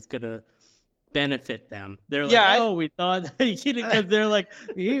story is going to benefit them. They're like, "Oh, we thought," because they're like,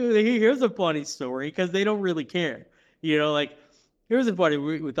 here's a funny story, because they don't really care. Like, here's a funny,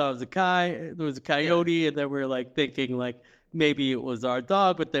 we thought there was a coyote, and then we're like thinking like maybe it was our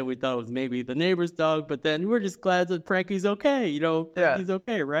dog, but then we thought it was maybe the neighbor's dog, but then we're just glad that Frankie's okay. Frankie's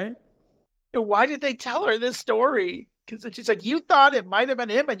okay, right? Why did they tell her this story? Because she's like, "You thought it might have been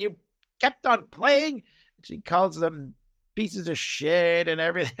him, and you kept on playing." She calls them pieces of shit and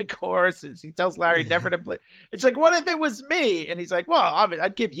everything, of course. And she tells Larry never to play. It's like, "What if it was me?" And he's like, "Well,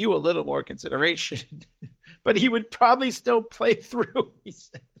 I'd give you a little more consideration." But he would probably still play through, he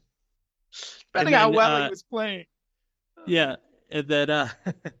said, depending how well he was playing. Yeah. And then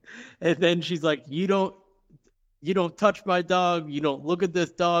and then she's like, you don't touch my dog, you don't look at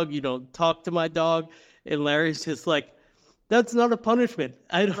this dog, you don't talk to my dog. And Larry's just like, "That's not a punishment.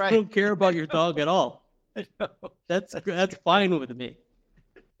 I don't care about your dog at all. That's fine with me.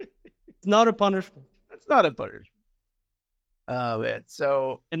 It's not a punishment." It's not a punishment. Oh, man.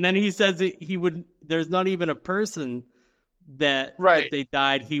 So, and then he says that there's not even a person that if they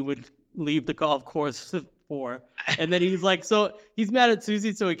died, he would leave the golf course for. And then he's like, so he's mad at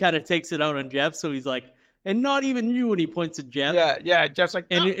Susie, so he kind of takes it out on Jeff. So he's like, "And not even you," and he points at Jeff. Yeah. Jeff's like,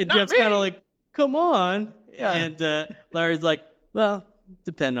 and Jeff's kind of like, "Come on." Yeah. And Larry's like, "Well,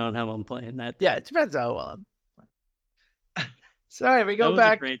 depending on how I'm playing that." Yeah, it depends how well I'm playing. Sorry, we go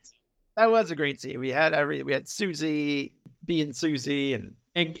back. That was a great scene. We had Susie being Susie and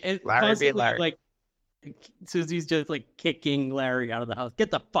Larry being Larry. Like, Susie's just like kicking Larry out of the house.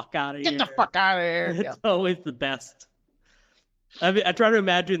 "Get the fuck out of here. Get the fuck out of here." It's always the best. I mean, I try to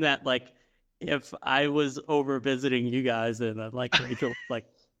imagine that, like, if I was over visiting you guys and like Rachel like,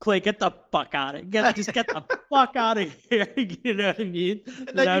 "Clay, get the fuck out of here. Just get the fuck out of here." You know what I mean?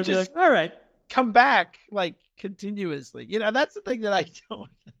 And then I would be like, "All right. Come back like continuously." That's the thing that I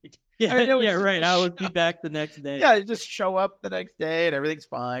don't like. Yeah, right. I would be back the next day. Yeah, just show up the next day and everything's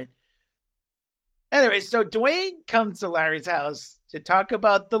fine. Anyway, so Dwayne comes to Larry's house to talk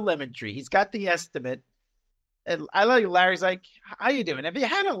about the lemon tree. He's got the estimate. And I like Larry's like, "How you doing? Have you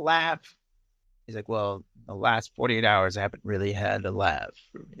had a laugh?" He's like, "Well, the last 48 hours, I haven't really had a laugh."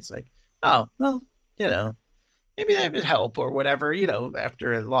 He's like, "Oh, well, maybe they would help or whatever,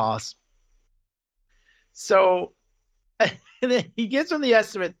 after a loss. So and then he gives them the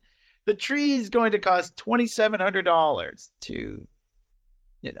estimate. The tree is going to cost $2,700 to,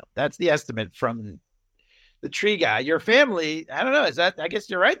 that's the estimate from the tree guy. Your family, I don't know, I guess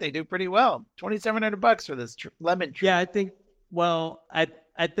you're right. They do pretty well. $2,700 for this lemon tree. Yeah, I think, well, I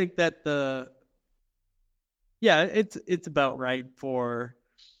think that it's about right for,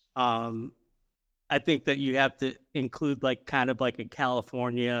 I think that you have to include like kind of like a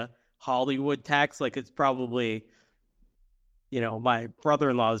California Hollywood tax. Like it's probably, my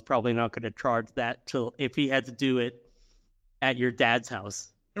brother-in-law is probably not going to charge that till if he had to do it at your dad's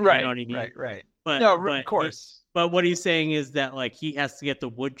house. Right. You know what I mean? Right. But, no, of course. But what he's saying is that like he has to get the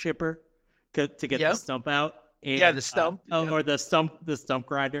wood chipper to get the stump out. And, the stump. Or the stump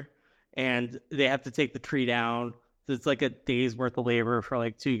grinder. And they have to take the tree down. So it's like a day's worth of labor for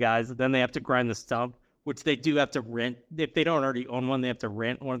like two guys. And then they have to grind the stump, which they do have to rent. If they don't already own one, they have to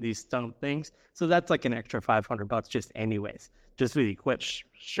rent one of these stump things. So that's like an extra $500 just anyways, just for the equipment.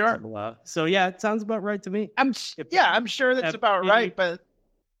 Sure. So yeah, it sounds about right to me. I'm sure that's about right, but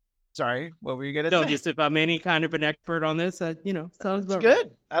sorry, what were you going to say? No, just if I'm any kind of an expert on this, sounds about good.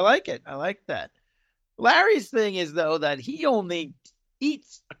 Right. I like it. I like that. Larry's thing is, though, that he only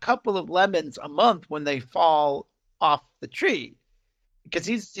eats a couple of lemons a month when they fall off the tree. Because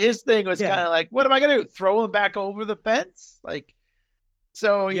his thing was kind of like, what am I going to do? Throw them back over the fence?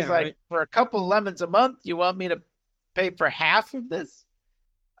 So he's like, for a couple of lemons a month, you want me to pay for half of this?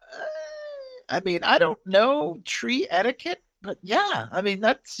 I mean, I don't know tree etiquette, but yeah, I mean,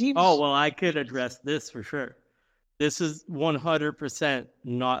 that seems... Oh, well, I could address this for sure. This is 100%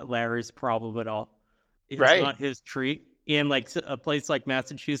 not Larry's problem at all. It's not his tree. In like a place like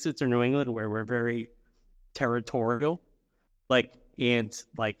Massachusetts or New England where we're very territorial, good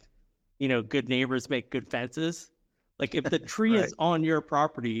neighbors make good fences. Like if the tree is on your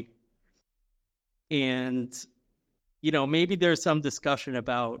property and, maybe there's some discussion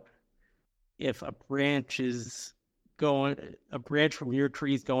about if a branch from your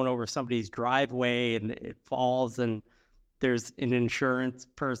tree is going over somebody's driveway and it falls and there's an insurance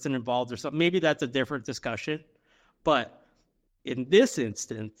person involved or something, maybe that's a different discussion. But in this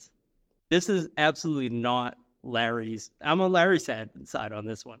instance, this is absolutely not Larry's. I'm on Larry's side on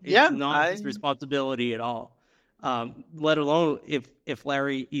this one. It's not his responsibility at all. Let alone if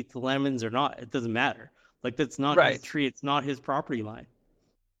Larry eats lemons or not, it doesn't matter. Like that's not his tree. It's not his property line.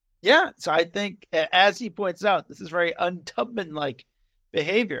 Yeah. So I think, as he points out, this is very un-Tubman-like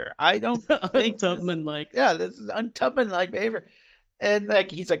behavior. I don't think Tubman-like. This is un-Tubman-like behavior. And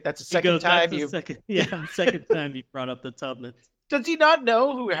he's like, that's the second time you... second time you brought up the Tubman. Does he not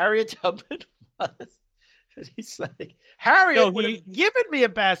know who Harriet Tubman was? He's like, Harriet would have given me a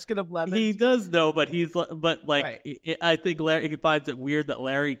basket of lemons. He does know, but I think Larry finds it weird that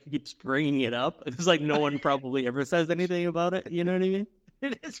Larry keeps bringing it up. It's like no one probably ever says anything about it. You know what I mean?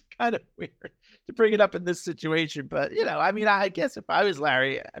 It is kind of weird to bring it up in this situation, but I guess if I was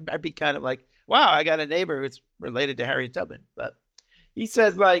Larry, I'd be kind of like, wow, I got a neighbor who's related to Harriet Tubman. But he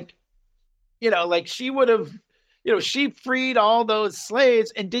says she would have, she freed all those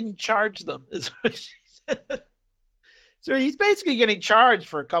slaves and didn't charge them, is what she said. So he's basically getting charged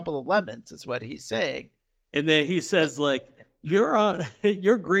for a couple of lemons, is what he's saying. And then he says,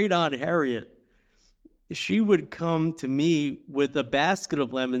 your great aunt Harriet, she would come to me with a basket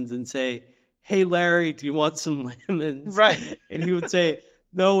of lemons and say, hey, Larry, do you want some lemons? Right. And he would say,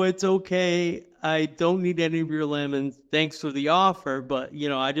 no, it's okay. I don't need any of your lemons. Thanks for the offer. But,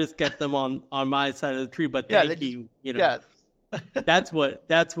 I just get them on my side of the tree. But thank you. That's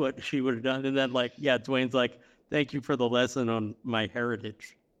what she would have done. And then Dwayne's like, thank you for the lesson on my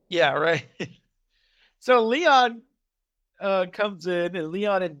heritage. Yeah, right. So Leon comes in, and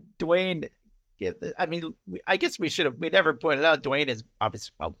Leon and Dwayne I guess we never pointed out Dwayne is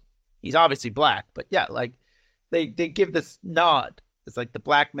he's obviously black, but they give this nod. It's like the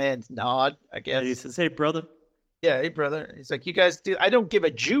black man's nod, I guess. And he says, hey, brother. Yeah, hey, brother. He's like, you guys do, I don't give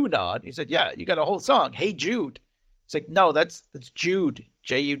a Jew nod. He said, yeah, you got a whole song. Hey, Jude. It's like, no, that's Jude,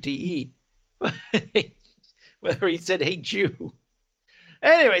 Jude. Whether he said, hey, Jew.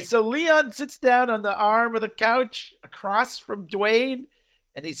 Anyway, so Leon sits down on the arm of the couch across from Dwayne,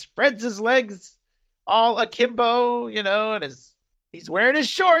 and he spreads his legs all akimbo, and he's wearing his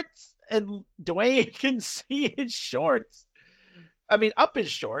shorts, and Dwayne can see his shorts. Up his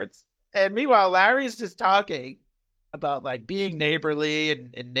shorts. And meanwhile, Larry's just talking about being neighborly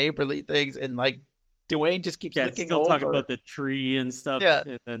and neighborly things, and Dwayne just keeps looking still over. Talking about the tree and stuff. Yeah.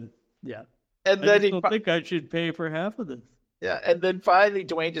 And then, And then I don't think I should pay for half of this. Yeah. And then finally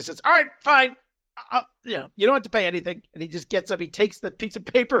Dwayne just says, all right, fine. You don't have to pay anything. And he just gets up. He takes the piece of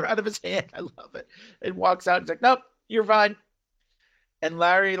paper out of his hand. I love it. And walks out. He's like, nope, you're fine. And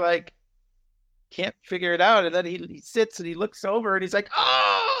Larry like can't figure it out. And then he sits and he looks over and he's like,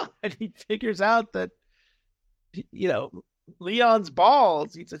 oh, and he figures out that, Leon's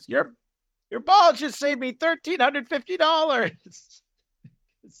balls. He says, your balls just saved me $1,350.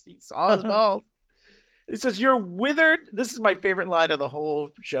 He saw his balls. He says, you're withered. This is my favorite line of the whole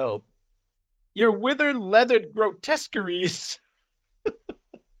show. Your withered, leathered grotesqueries.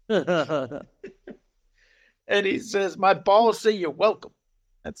 And he says, my balls say you're welcome.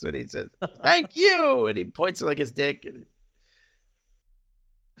 That's what he says. Thank you. And he points to like his dick.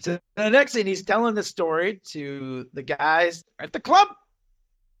 So the next thing, he's telling the story to the guys at the club.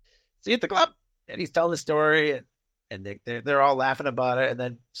 See you at the club. And he's telling the story, and they're all laughing about it. And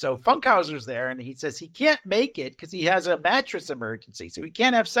then so Funkhauser's there, and he says he can't make it because he has a mattress emergency, so he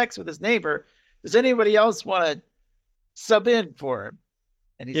can't have sex with his neighbor. Does anybody else want to sub in for him?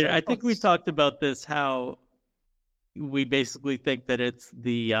 And he's like, I think we talked about this, how we basically think that it's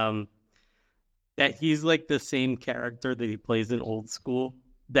the that he's like the same character that he plays in Old School,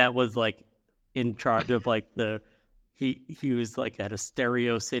 that was like in charge of like he was like at a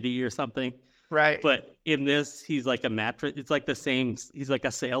Stereo City or something. Right. But in this, he's like a mattress. It's like the same. He's like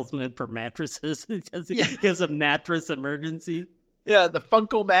a salesman for mattresses. He has a mattress emergency. Yeah, the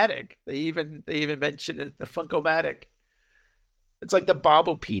Funko-matic. They even mentioned it, the Funko-matic. It's like the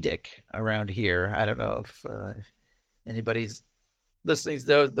Bobopedic around here. I don't know if anybody's listening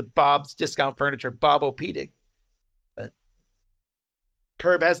to the Bob's Discount Furniture Bobopedic. But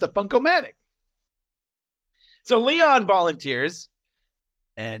Curb has the Funko-matic. So Leon volunteers,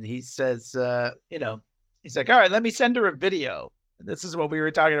 and he says, he's like, all right, let me send her a video. And this is what we were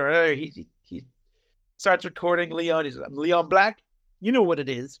talking about earlier. He starts recording Leon. He's like, I'm Leon Black. You know what it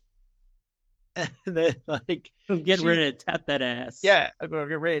is. And then like, I'm getting ready to tap that ass. Yeah, I'm going to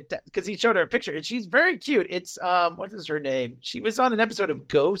get ready to tap, because he showed her a picture, and she's very cute. It's what is her name? She was on an episode of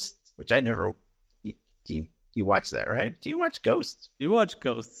Ghosts, which I never. You watch that, right? Do you watch Ghosts? You watch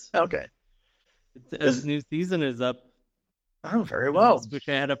Ghosts? Okay. A new season is up. Oh, very well. I wish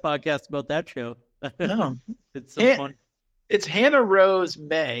I had a podcast about that show. No. It's so fun. It's Hannah Rose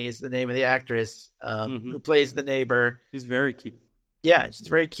May is the name of the actress who plays the neighbor. She's very cute. Yeah, she's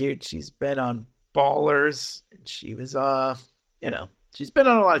very cute. She's been on Ballers. She was, she's been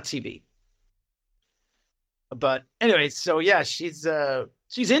on a lot of TV. But anyway, so yeah, she's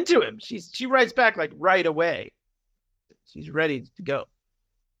into him. She writes back like right away. She's ready to go.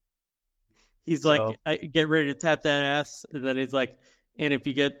 He's like, I get ready to tap that ass. And then he's like, and if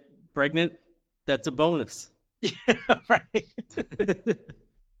you get pregnant, that's a bonus. Yeah, right.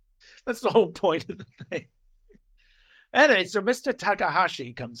 That's the whole point of the thing. Anyway, so Mr.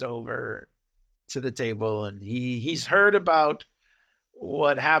 Takahashi comes over to the table, and he's heard about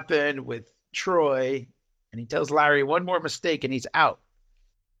what happened with Troy, and he tells Larry one more mistake and he's out.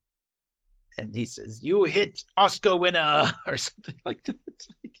 And he says, you hit Oscar winner or something like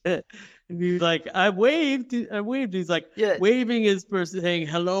that. And he's like, I waved. He's like, yeah. Waving is for saying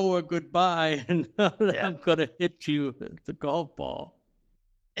hello or goodbye, and I'm gonna hit you with the golf ball.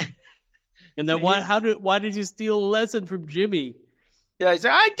 And then why did you steal a lesson from Jimmy? Yeah, he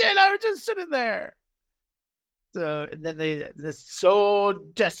said, I did. I was just sitting there. So, and then this so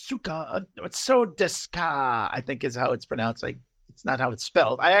desuka, so deska, I think is how it's pronounced. Like, it's not how it's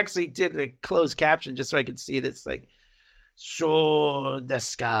spelled. I actually did a closed caption just so I could see it. It's like, so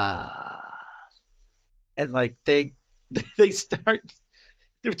deska. And like, they start,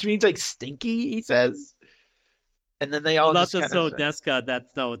 which means like stinky, he says. And then they all not the so deska.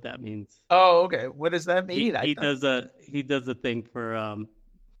 That's not what that means. Oh, okay. What does that mean? He does a thing for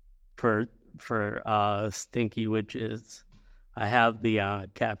stinky, which is, I have the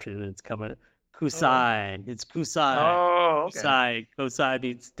caption. It's coming. Kusai. Oh. It's kusai. Oh, okay. Kusai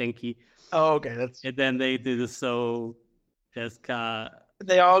means stinky. Oh, okay. And then they do the so deska.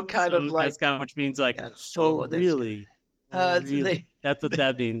 They all kind of like deska, which means like, so really. Really? That's what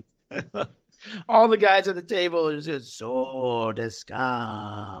that means. All the guys at the table are just so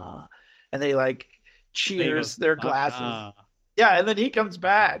deska, and they like cheers their glasses. Yeah, and then he comes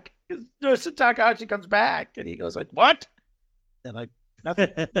back. Mr. Takahashi comes back, and he goes like, "What?" And like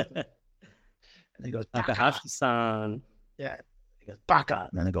nothing. And he goes, Takahashi-san. Yeah, he goes Baka,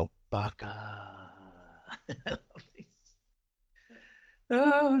 and then they go Baka.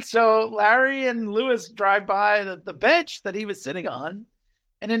 So Larry and Lewis drive by the bench that he was sitting on.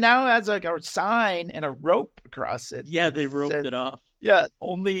 And it now has like a sign and a rope across it. Yeah, they roped it off. Yeah,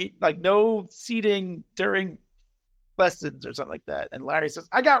 only like no seating during lessons or something like that. And Larry says,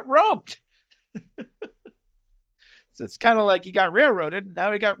 I got roped. So it's kind of like he got railroaded, and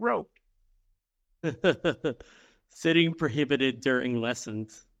now he got roped. Sitting prohibited during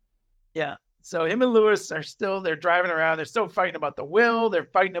lessons. Yeah. So him and Lewis they're driving around. They're still fighting about the will. They're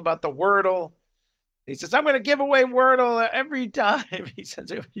fighting about the Wordle. He says, I'm going to give away Wordle every time. He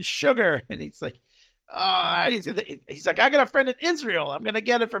says, sugar. And he's like, he's like, I got a friend in Israel. I'm going to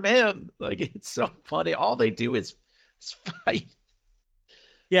get it from him. Like, it's so funny. All they do is fight.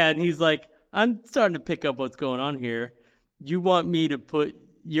 Yeah. And he's like, I'm starting to pick up what's going on here. You're going to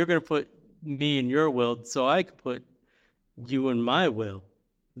put me in your will so I can put you in my will.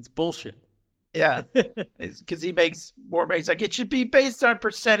 It's bullshit. Yeah. Because he makes more. He's like, it should be based on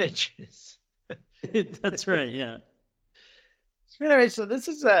percentages. That's right. Yeah. Anyway, so this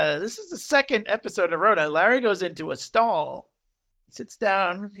is the second episode in a row now. Larry goes into a stall. He sits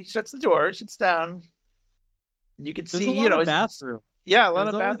down. He shuts the door. Sits down. And you can There's see, a lot of bathroom. Yeah, a lot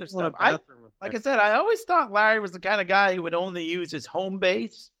of There's bathroom always stuff. Like I said, I always thought Larry was the kind of guy who would only use his home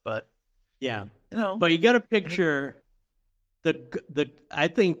base, but yeah, But you got to picture I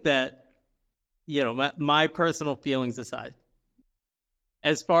think that, my personal feelings aside,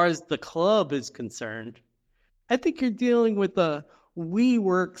 as far as the club is concerned, I think you're dealing with a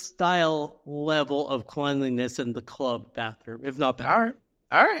WeWork style level of cleanliness in the club bathroom, if not better.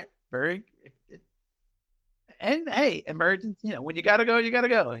 All right, very. And hey, emergency, when you gotta go, you gotta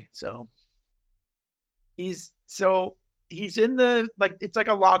go. So he's in the, it's like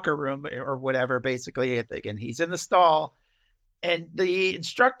a locker room or whatever, basically, I think. And he's in the stall, and the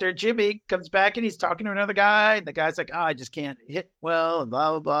instructor, Jimmy, comes back and he's talking to another guy. And the guy's like, I just can't hit well, and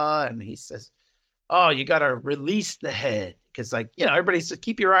blah, blah, blah. And he says, you got to release the head. Because, everybody says,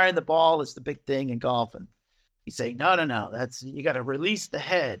 keep your eye on the ball is the big thing in golf. And he's saying, no, you got to release the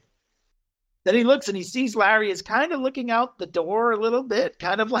head. Then he looks and he sees Larry is kind of looking out the door a little bit,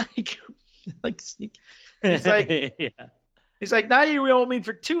 kind of like sneak. He's like, yeah. He's like, now you owe me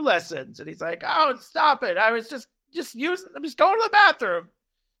for 2 lessons. And he's like, oh, stop it. I was just I'm just going to the bathroom.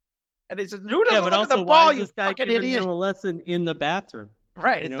 And he says, who doesn't look at the ball, you fucking idiot? A lesson in the bathroom.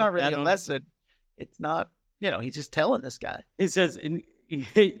 Right. It's not really a lesson. It's not, he's just telling this guy. He says,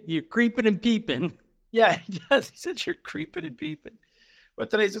 you're creeping and peeping. Yeah, he does. He says, you're creeping and peeping. But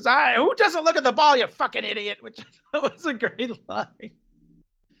then he says, who doesn't look at the ball, you fucking idiot? Which was a great line.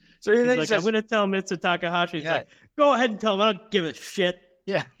 So he's like, I'm going to tell Mr. Takahashi. He's like, go ahead and tell him. I don't give a shit.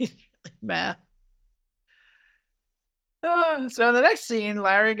 Yeah, he's really mad. So the next scene,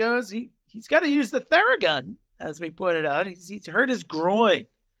 Larry goes, he's got to use the Theragun, as we pointed out. He's hurt his groin.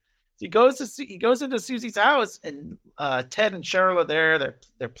 So he goes into Susie's house, and Ted and Cheryl are there.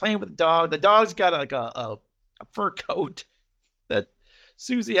 They're playing with the dog. The dog's got a fur coat that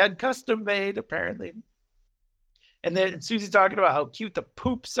Susie had custom made, apparently. And then Susie's talking about how cute the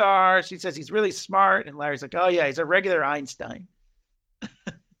poops are. She says he's really smart. And Larry's like, oh, yeah, he's a regular Einstein.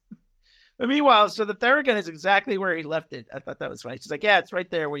 But meanwhile, so the Theragun is exactly where he left it. I thought that was funny. She's like, yeah, it's right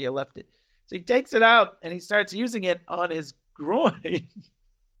there where you left it. So he takes it out and he starts using it on his groin.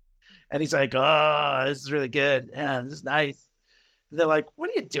 And he's like, oh, this is really good. Yeah, this is nice. And they're like,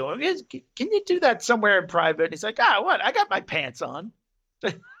 what are you doing? Can you do that somewhere in private? And he's like, what? I got my pants on.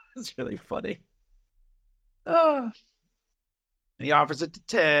 It's really funny. And he offers it to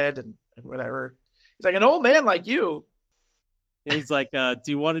Ted and whatever. He's like, an old man like you. And he's like, do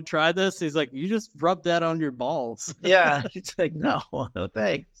you want to try this? He's like, you just rub that on your balls. Yeah. He's like, no,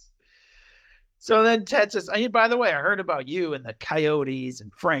 thanks. So then Ted says, by the way, I heard about you and the Coyotes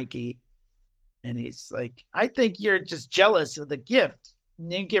and Frankie. And he's like, I think you're just jealous of the gift.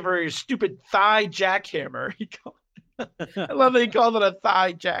 And then give her your stupid thigh jackhammer. I love that he called it a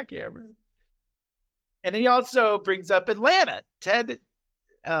thigh jackhammer. And he also brings up Atlanta. Ted,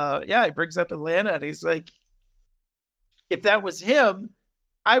 he brings up Atlanta, and he's like, if that was him,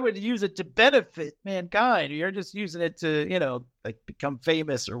 I would use it to benefit mankind. You're just using it to, become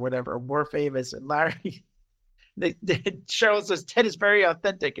famous or whatever, more famous. And Larry, Cheryl says, Ted is very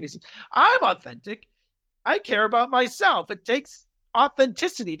authentic. And he says, I'm authentic. I care about myself. It takes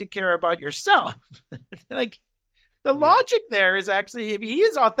authenticity to care about yourself. The logic there is actually, he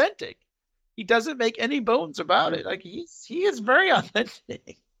is authentic. He doesn't make any bones about it. He is very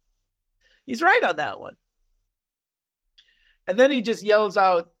authentic. He's right on that one. And then he just yells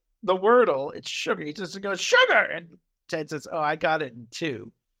out the Wordle. It's sugar. He just goes, sugar. And Ted says, oh, I got it in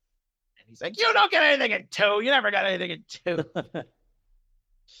 2. And he's like, you don't get anything in 2. You never got anything in 2.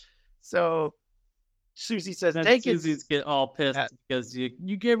 So Susie says, take it. Susie's get all pissed because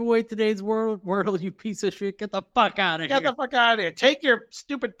you gave away today's Wordle, you piece of shit. Get the fuck out of here. Get the fuck out of here. Take your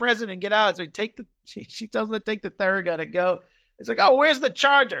stupid present and get out. So she tells him to take the Theragun and go. He's like, oh, where's the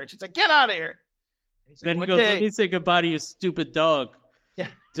charger? She's like, get out of here. He's like, Then he "One goes, day-" let me say goodbye to your stupid dog. Yeah.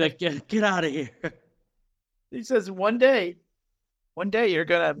 He's like, get out of here. He says, one day you're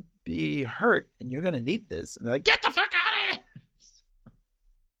going to be hurt and you're going to need this. And they're like, get the fuck out of here.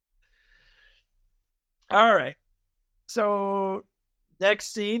 All right. So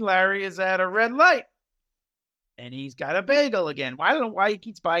next scene, Larry is at a red light and he's got a bagel again. I don't know why he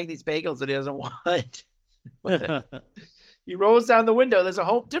keeps buying these bagels that he doesn't want. He rolls down the window. There's a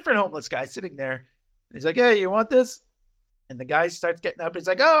whole different homeless guy sitting there. He's like, hey, you want this? And the guy starts getting up. He's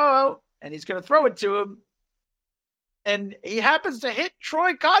like, oh, and he's going to throw it to him. And he happens to hit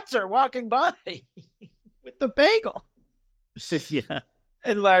Troy Kotzer walking by with the bagel. Yeah.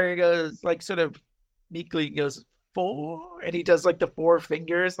 And Larry goes, like, sort of meekly goes, 4. And he does like the 4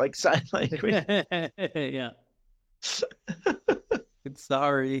 fingers, like sign language. Yeah.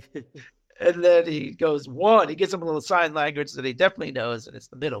 Sorry. And then he goes 1. He gives him a little sign language that he definitely knows, and it's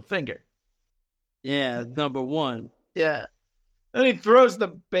the middle finger. Yeah, number 1. Yeah. Then he throws the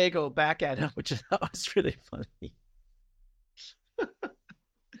bagel back at him, which was really funny.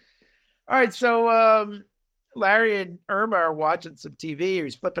 All right, so Larry and Irma are watching some TV.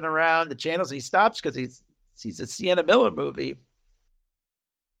 He's flipping around the channels. He stops because he sees a Sienna Miller movie.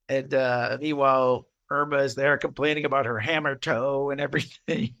 And meanwhile, Irma is there complaining about her hammer toe and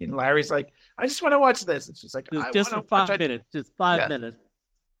everything. And Larry's like, I just want to watch this. And she's like, Just for 5 minutes. Just 5 minutes.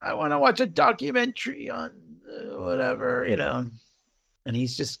 I want to watch a documentary on whatever, you know. And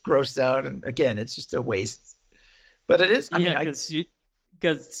he's just grossed out. And again, it's just a waste. But it is.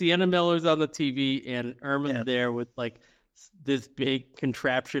 Because Sienna Miller's on the TV and Irma's there with like this big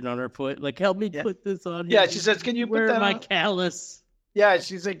contraption on her foot. Like, help me put this on. Yeah, she says, can you put that my on? callus? Yeah,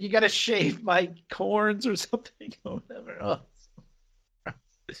 she's like, you got to shave my corns or something or whatever.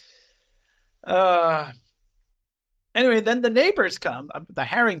 Anyway, then the neighbors come. The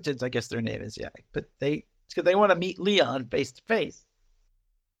Harringtons, I guess their name is, but because they want to meet Leon face to face.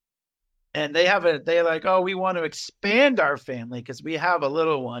 And they're like, oh, we want to expand our family because we have a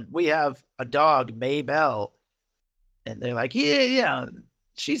little one. We have a dog, Maybelle. And they're like, yeah,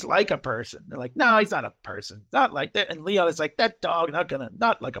 she's like a person. They're like, no, he's not a person. Not like that. And Leon is like, that dog,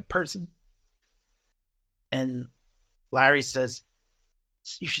 not like a person. And Larry says,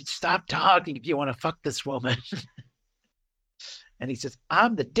 you should stop talking if you want to fuck this woman. And he says,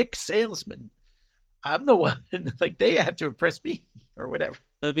 I'm the dick salesman. I'm the one. Like, they have to impress me or whatever.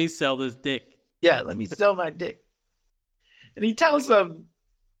 Let me sell this dick. Yeah, let me sell my dick. And he tells them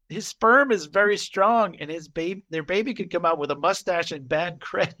his sperm is very strong and their baby could come out with a mustache and bad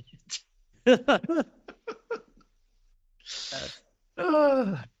credit.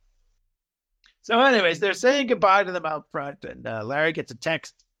 So anyways, they're saying goodbye to them out front, and Larry gets a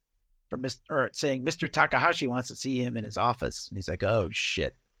text from saying Mr. Takahashi wants to see him in his office. And he's like, oh,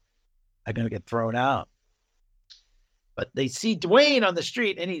 shit. I'm going to get thrown out. But they see Dwayne on the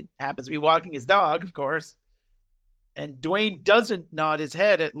street, and he happens to be walking his dog, of course. And Dwayne doesn't nod his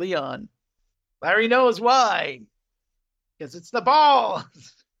head at Leon. Larry knows why. Because it's the ball.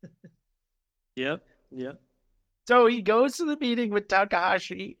 Yep. So he goes to the meeting with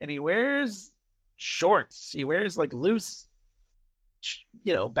Takahashi, and he wears shorts. He wears like loose,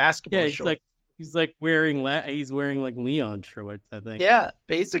 basketball shorts. He's wearing like Leon shorts, I think. Yeah,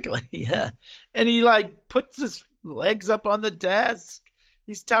 basically, yeah. And he like puts his legs up on the desk.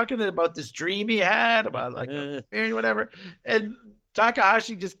 He's talking about this dream he had about like whatever. And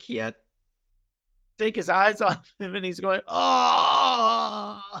Takahashi just can't take his eyes off him, and he's going,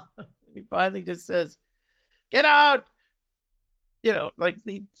 oh. He finally just says, get out. Like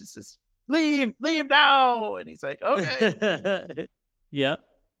he just says, leave now. And he's like, okay. Yeah.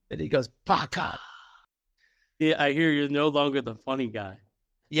 And he goes, Paka. Yeah, I hear you're no longer the funny guy.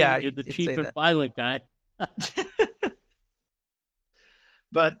 Yeah. You're the cheap and violent guy.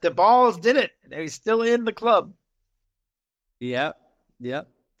 But the Balls did it. He's still in the club. Yep. Yeah,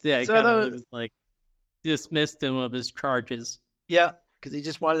 he So kind of was like dismissed him of his charges. Yeah, because he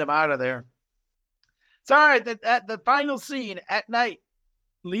just wanted him out of there. It's all right. At the final scene at night,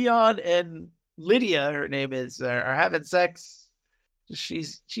 Leon and Lydia, her name is, are having sex.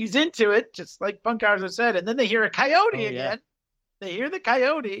 She's into it, just like Funkhauser said. And then they hear a coyote again. Yeah. They hear the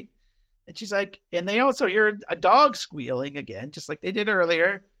coyote. And she's like, and they also hear a dog squealing again, just like they did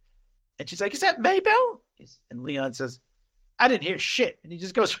earlier. And she's like, is that Maybelle? And Leon says, I didn't hear shit. And he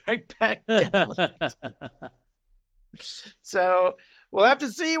just goes right back down. So we'll have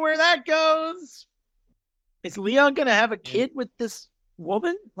to see where that goes. Is Leon going to have a kid with this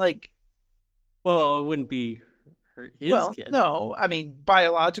woman? Well, it wouldn't be his kid. No, I mean,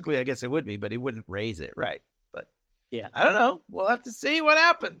 biologically, I guess it would be, but he wouldn't raise it, right? But Yeah. I don't know. We'll have to see what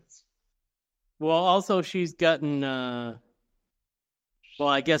happens. Well, also she's gotten. Well,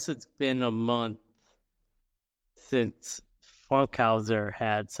 I guess it's been a month since Funkhauser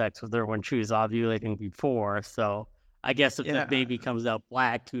had sex with her when she was ovulating before. So I guess if the baby comes out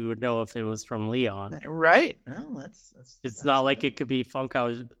black, we would know if it was from Leon. Right. Well, it's not like it could be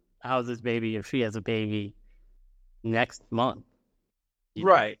Funkhauser's baby if she has a baby next month.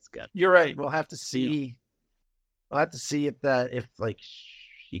 Right. You're right. We'll have to see. Yeah. We'll have to see if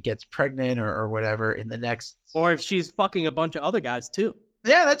she gets pregnant or whatever in the next. Or if she's fucking a bunch of other guys too.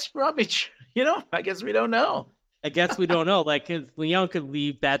 Yeah, that's probably, I guess we don't know. Like, Leon could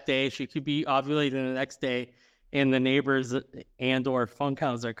leave that day. She could be ovulating the next day. And the neighbors and or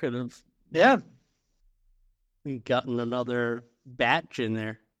Funkhauser could have gotten another batch in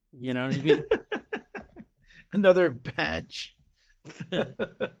there. You know what I mean? Another batch.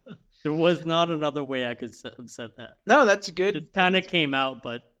 There was not another way I could have said that. No, that's good. It kind of came out,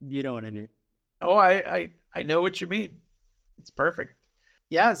 but you know what I mean. Oh, I know what you mean. It's perfect.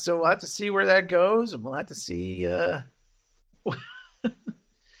 Yeah, so we'll have to see where that goes, and we'll have to see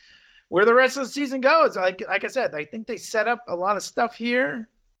where the rest of the season goes. Like I said, I think they set up a lot of stuff here.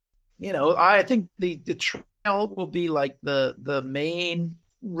 I think the trial will be like the main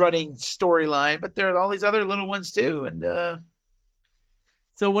running storyline, but there are all these other little ones too. And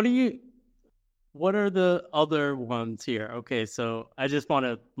so what are the other ones here? Okay, so I just want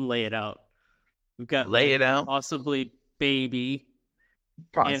to lay it out. We've got possibly baby.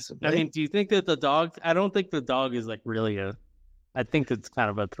 Possibly. And, I mean, do you think that the dog? I don't think the dog is like really I think it's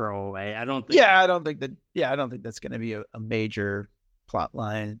kind of a throwaway. I don't think. Yeah, I don't think that's going to be a major plot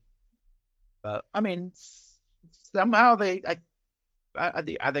line. But I mean, somehow are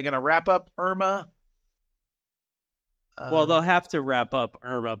they going to wrap up Irma? Well, they'll have to wrap up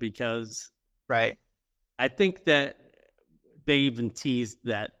Irma because, right? I think that they even teased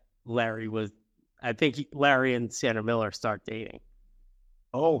that Larry and Sienna Miller start dating.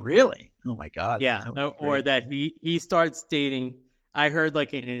 Oh, really? Oh my God. Yeah. Or that he starts dating. I heard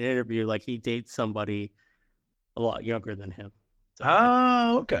like in an interview, like he dates somebody a lot younger than him. So,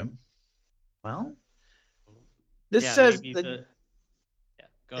 okay. Well, this says go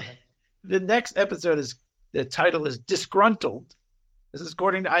ahead. The next episode the title is Disgruntled. This is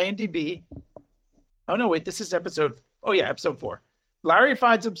according to IMDb. Oh no, wait, this is episode 4. Larry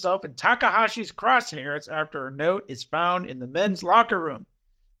finds himself in Takahashi's crosshairs after a note is found in the men's locker room.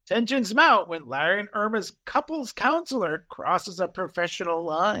 Tensions mount when Larry and Irma's couples counselor crosses a professional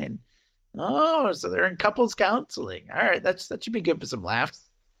line. Oh, so they're in couples counseling. All right, that should be good for some laughs.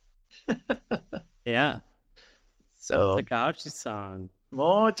 Yeah. So Takahashi-san.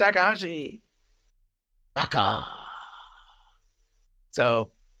 More Takahashi. Baka.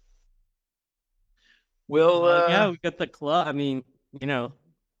 So we'll we got the club. I mean,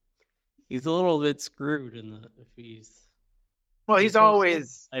 he's a little bit screwed if he's. Well, he's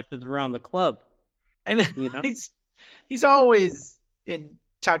always life is around the club, and he's always in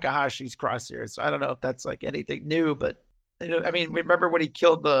Takahashi's crosshairs. So I don't know if that's like anything new, but I mean, remember when he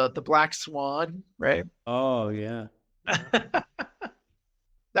killed the black swan, right? Oh yeah.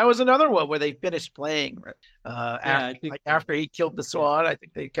 That was another one where they finished playing. After he killed the swan, I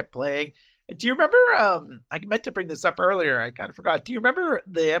think they kept playing. Do you remember? I meant to bring this up earlier. I kind of forgot. Do you remember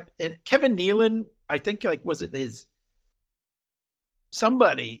Kevin Nealon? I think was it his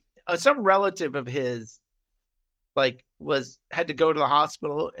somebody, some relative of his, had to go to the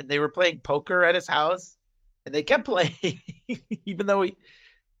hospital, and they were playing poker at his house, and they kept playing, even though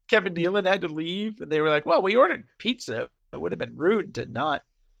Kevin Nealon had to leave, and they were like, "Well, we ordered pizza. It would have been rude to not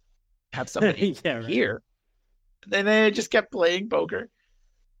have somebody here." And then they just kept playing poker.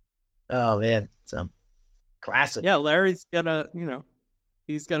 Oh man, some classic. Yeah, Larry's got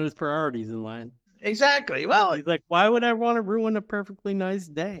he's got his priorities in line. Exactly. Well, he's like, why would I want to ruin a perfectly nice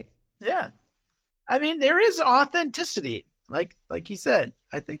day? Yeah. I mean, there is authenticity, like he said.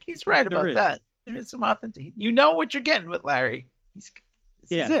 I think he's right about that. There is some authenticity. You know what you're getting with Larry. This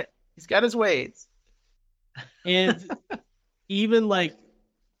is it. He's got his ways. And even like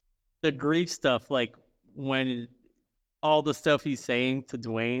the grief stuff, like when all the stuff he's saying to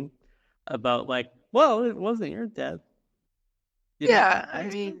Dwayne about well, it wasn't your death. I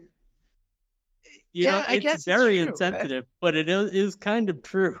mean, I guess it's very insensitive, but it is kind of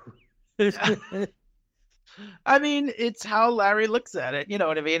true. I mean, it's how Larry looks at it. You know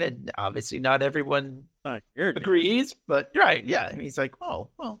what I mean? And obviously not everyone agrees, but right. Yeah. I mean, he's like, oh,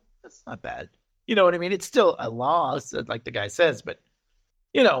 well, that's not bad. You know what I mean? It's still a loss, like the guy says, but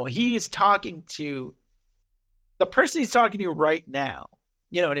he's talking to the person he's talking to right now.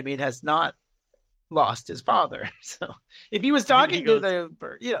 You know what I mean? Has not lost his father. So if he was talking to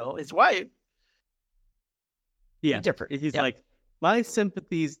his wife, Yeah, different. He's like, my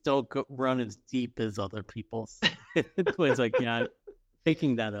sympathies don't run as deep as other people's. It's like, yeah, I'm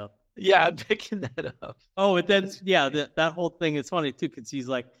picking that up. Yeah, I'm picking that up. Oh, and then that whole thing is funny too, because he's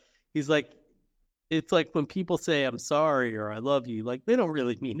like, it's like when people say I'm sorry or I love you, like they don't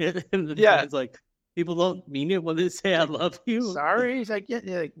really mean it. And it's like people don't mean it when they say I love you. Sorry, he's like,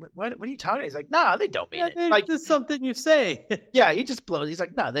 like, what are you talking? He's like, no, they don't mean it. Like it's something you say. Yeah, he just blows. He's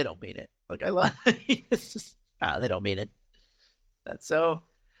like, no, they don't mean it. Like I love. It's just, they don't mean it. That's so.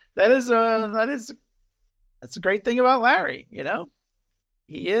 That's a great thing about Larry.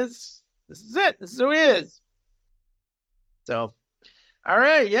 He is. This is it. This is who he is. So, all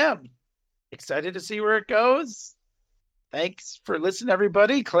right, yeah. Excited to see where it goes. Thanks for listening,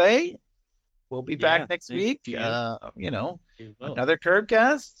 everybody. Clay, we'll be back next week. Another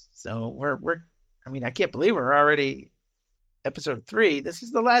Curbcast. So we're. I mean, I can't believe we're already episode 3. This is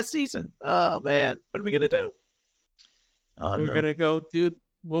the last season. Oh man, what are we gonna do? We're gonna go do.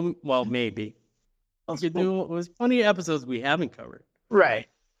 Well, maybe. There's plenty of episodes we haven't covered. Right.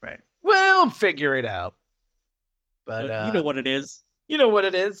 We'll figure it out. But you know what it is. You know what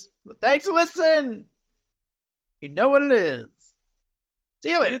it is. Thanks for listening. You know what it is. See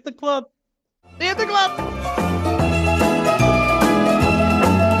you later. At the club. See you at the club.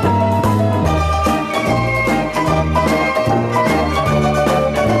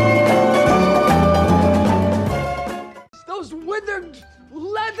 Those withered,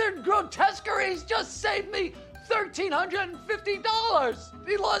 leathered grotesqueries just saved me $1,350.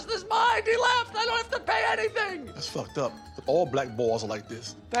 He lost his mind. He left. I don't have to pay anything. That's fucked up. But all black boys are like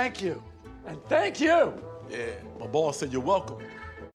this. Thank you. And thank you. Yeah, my boss said you're welcome.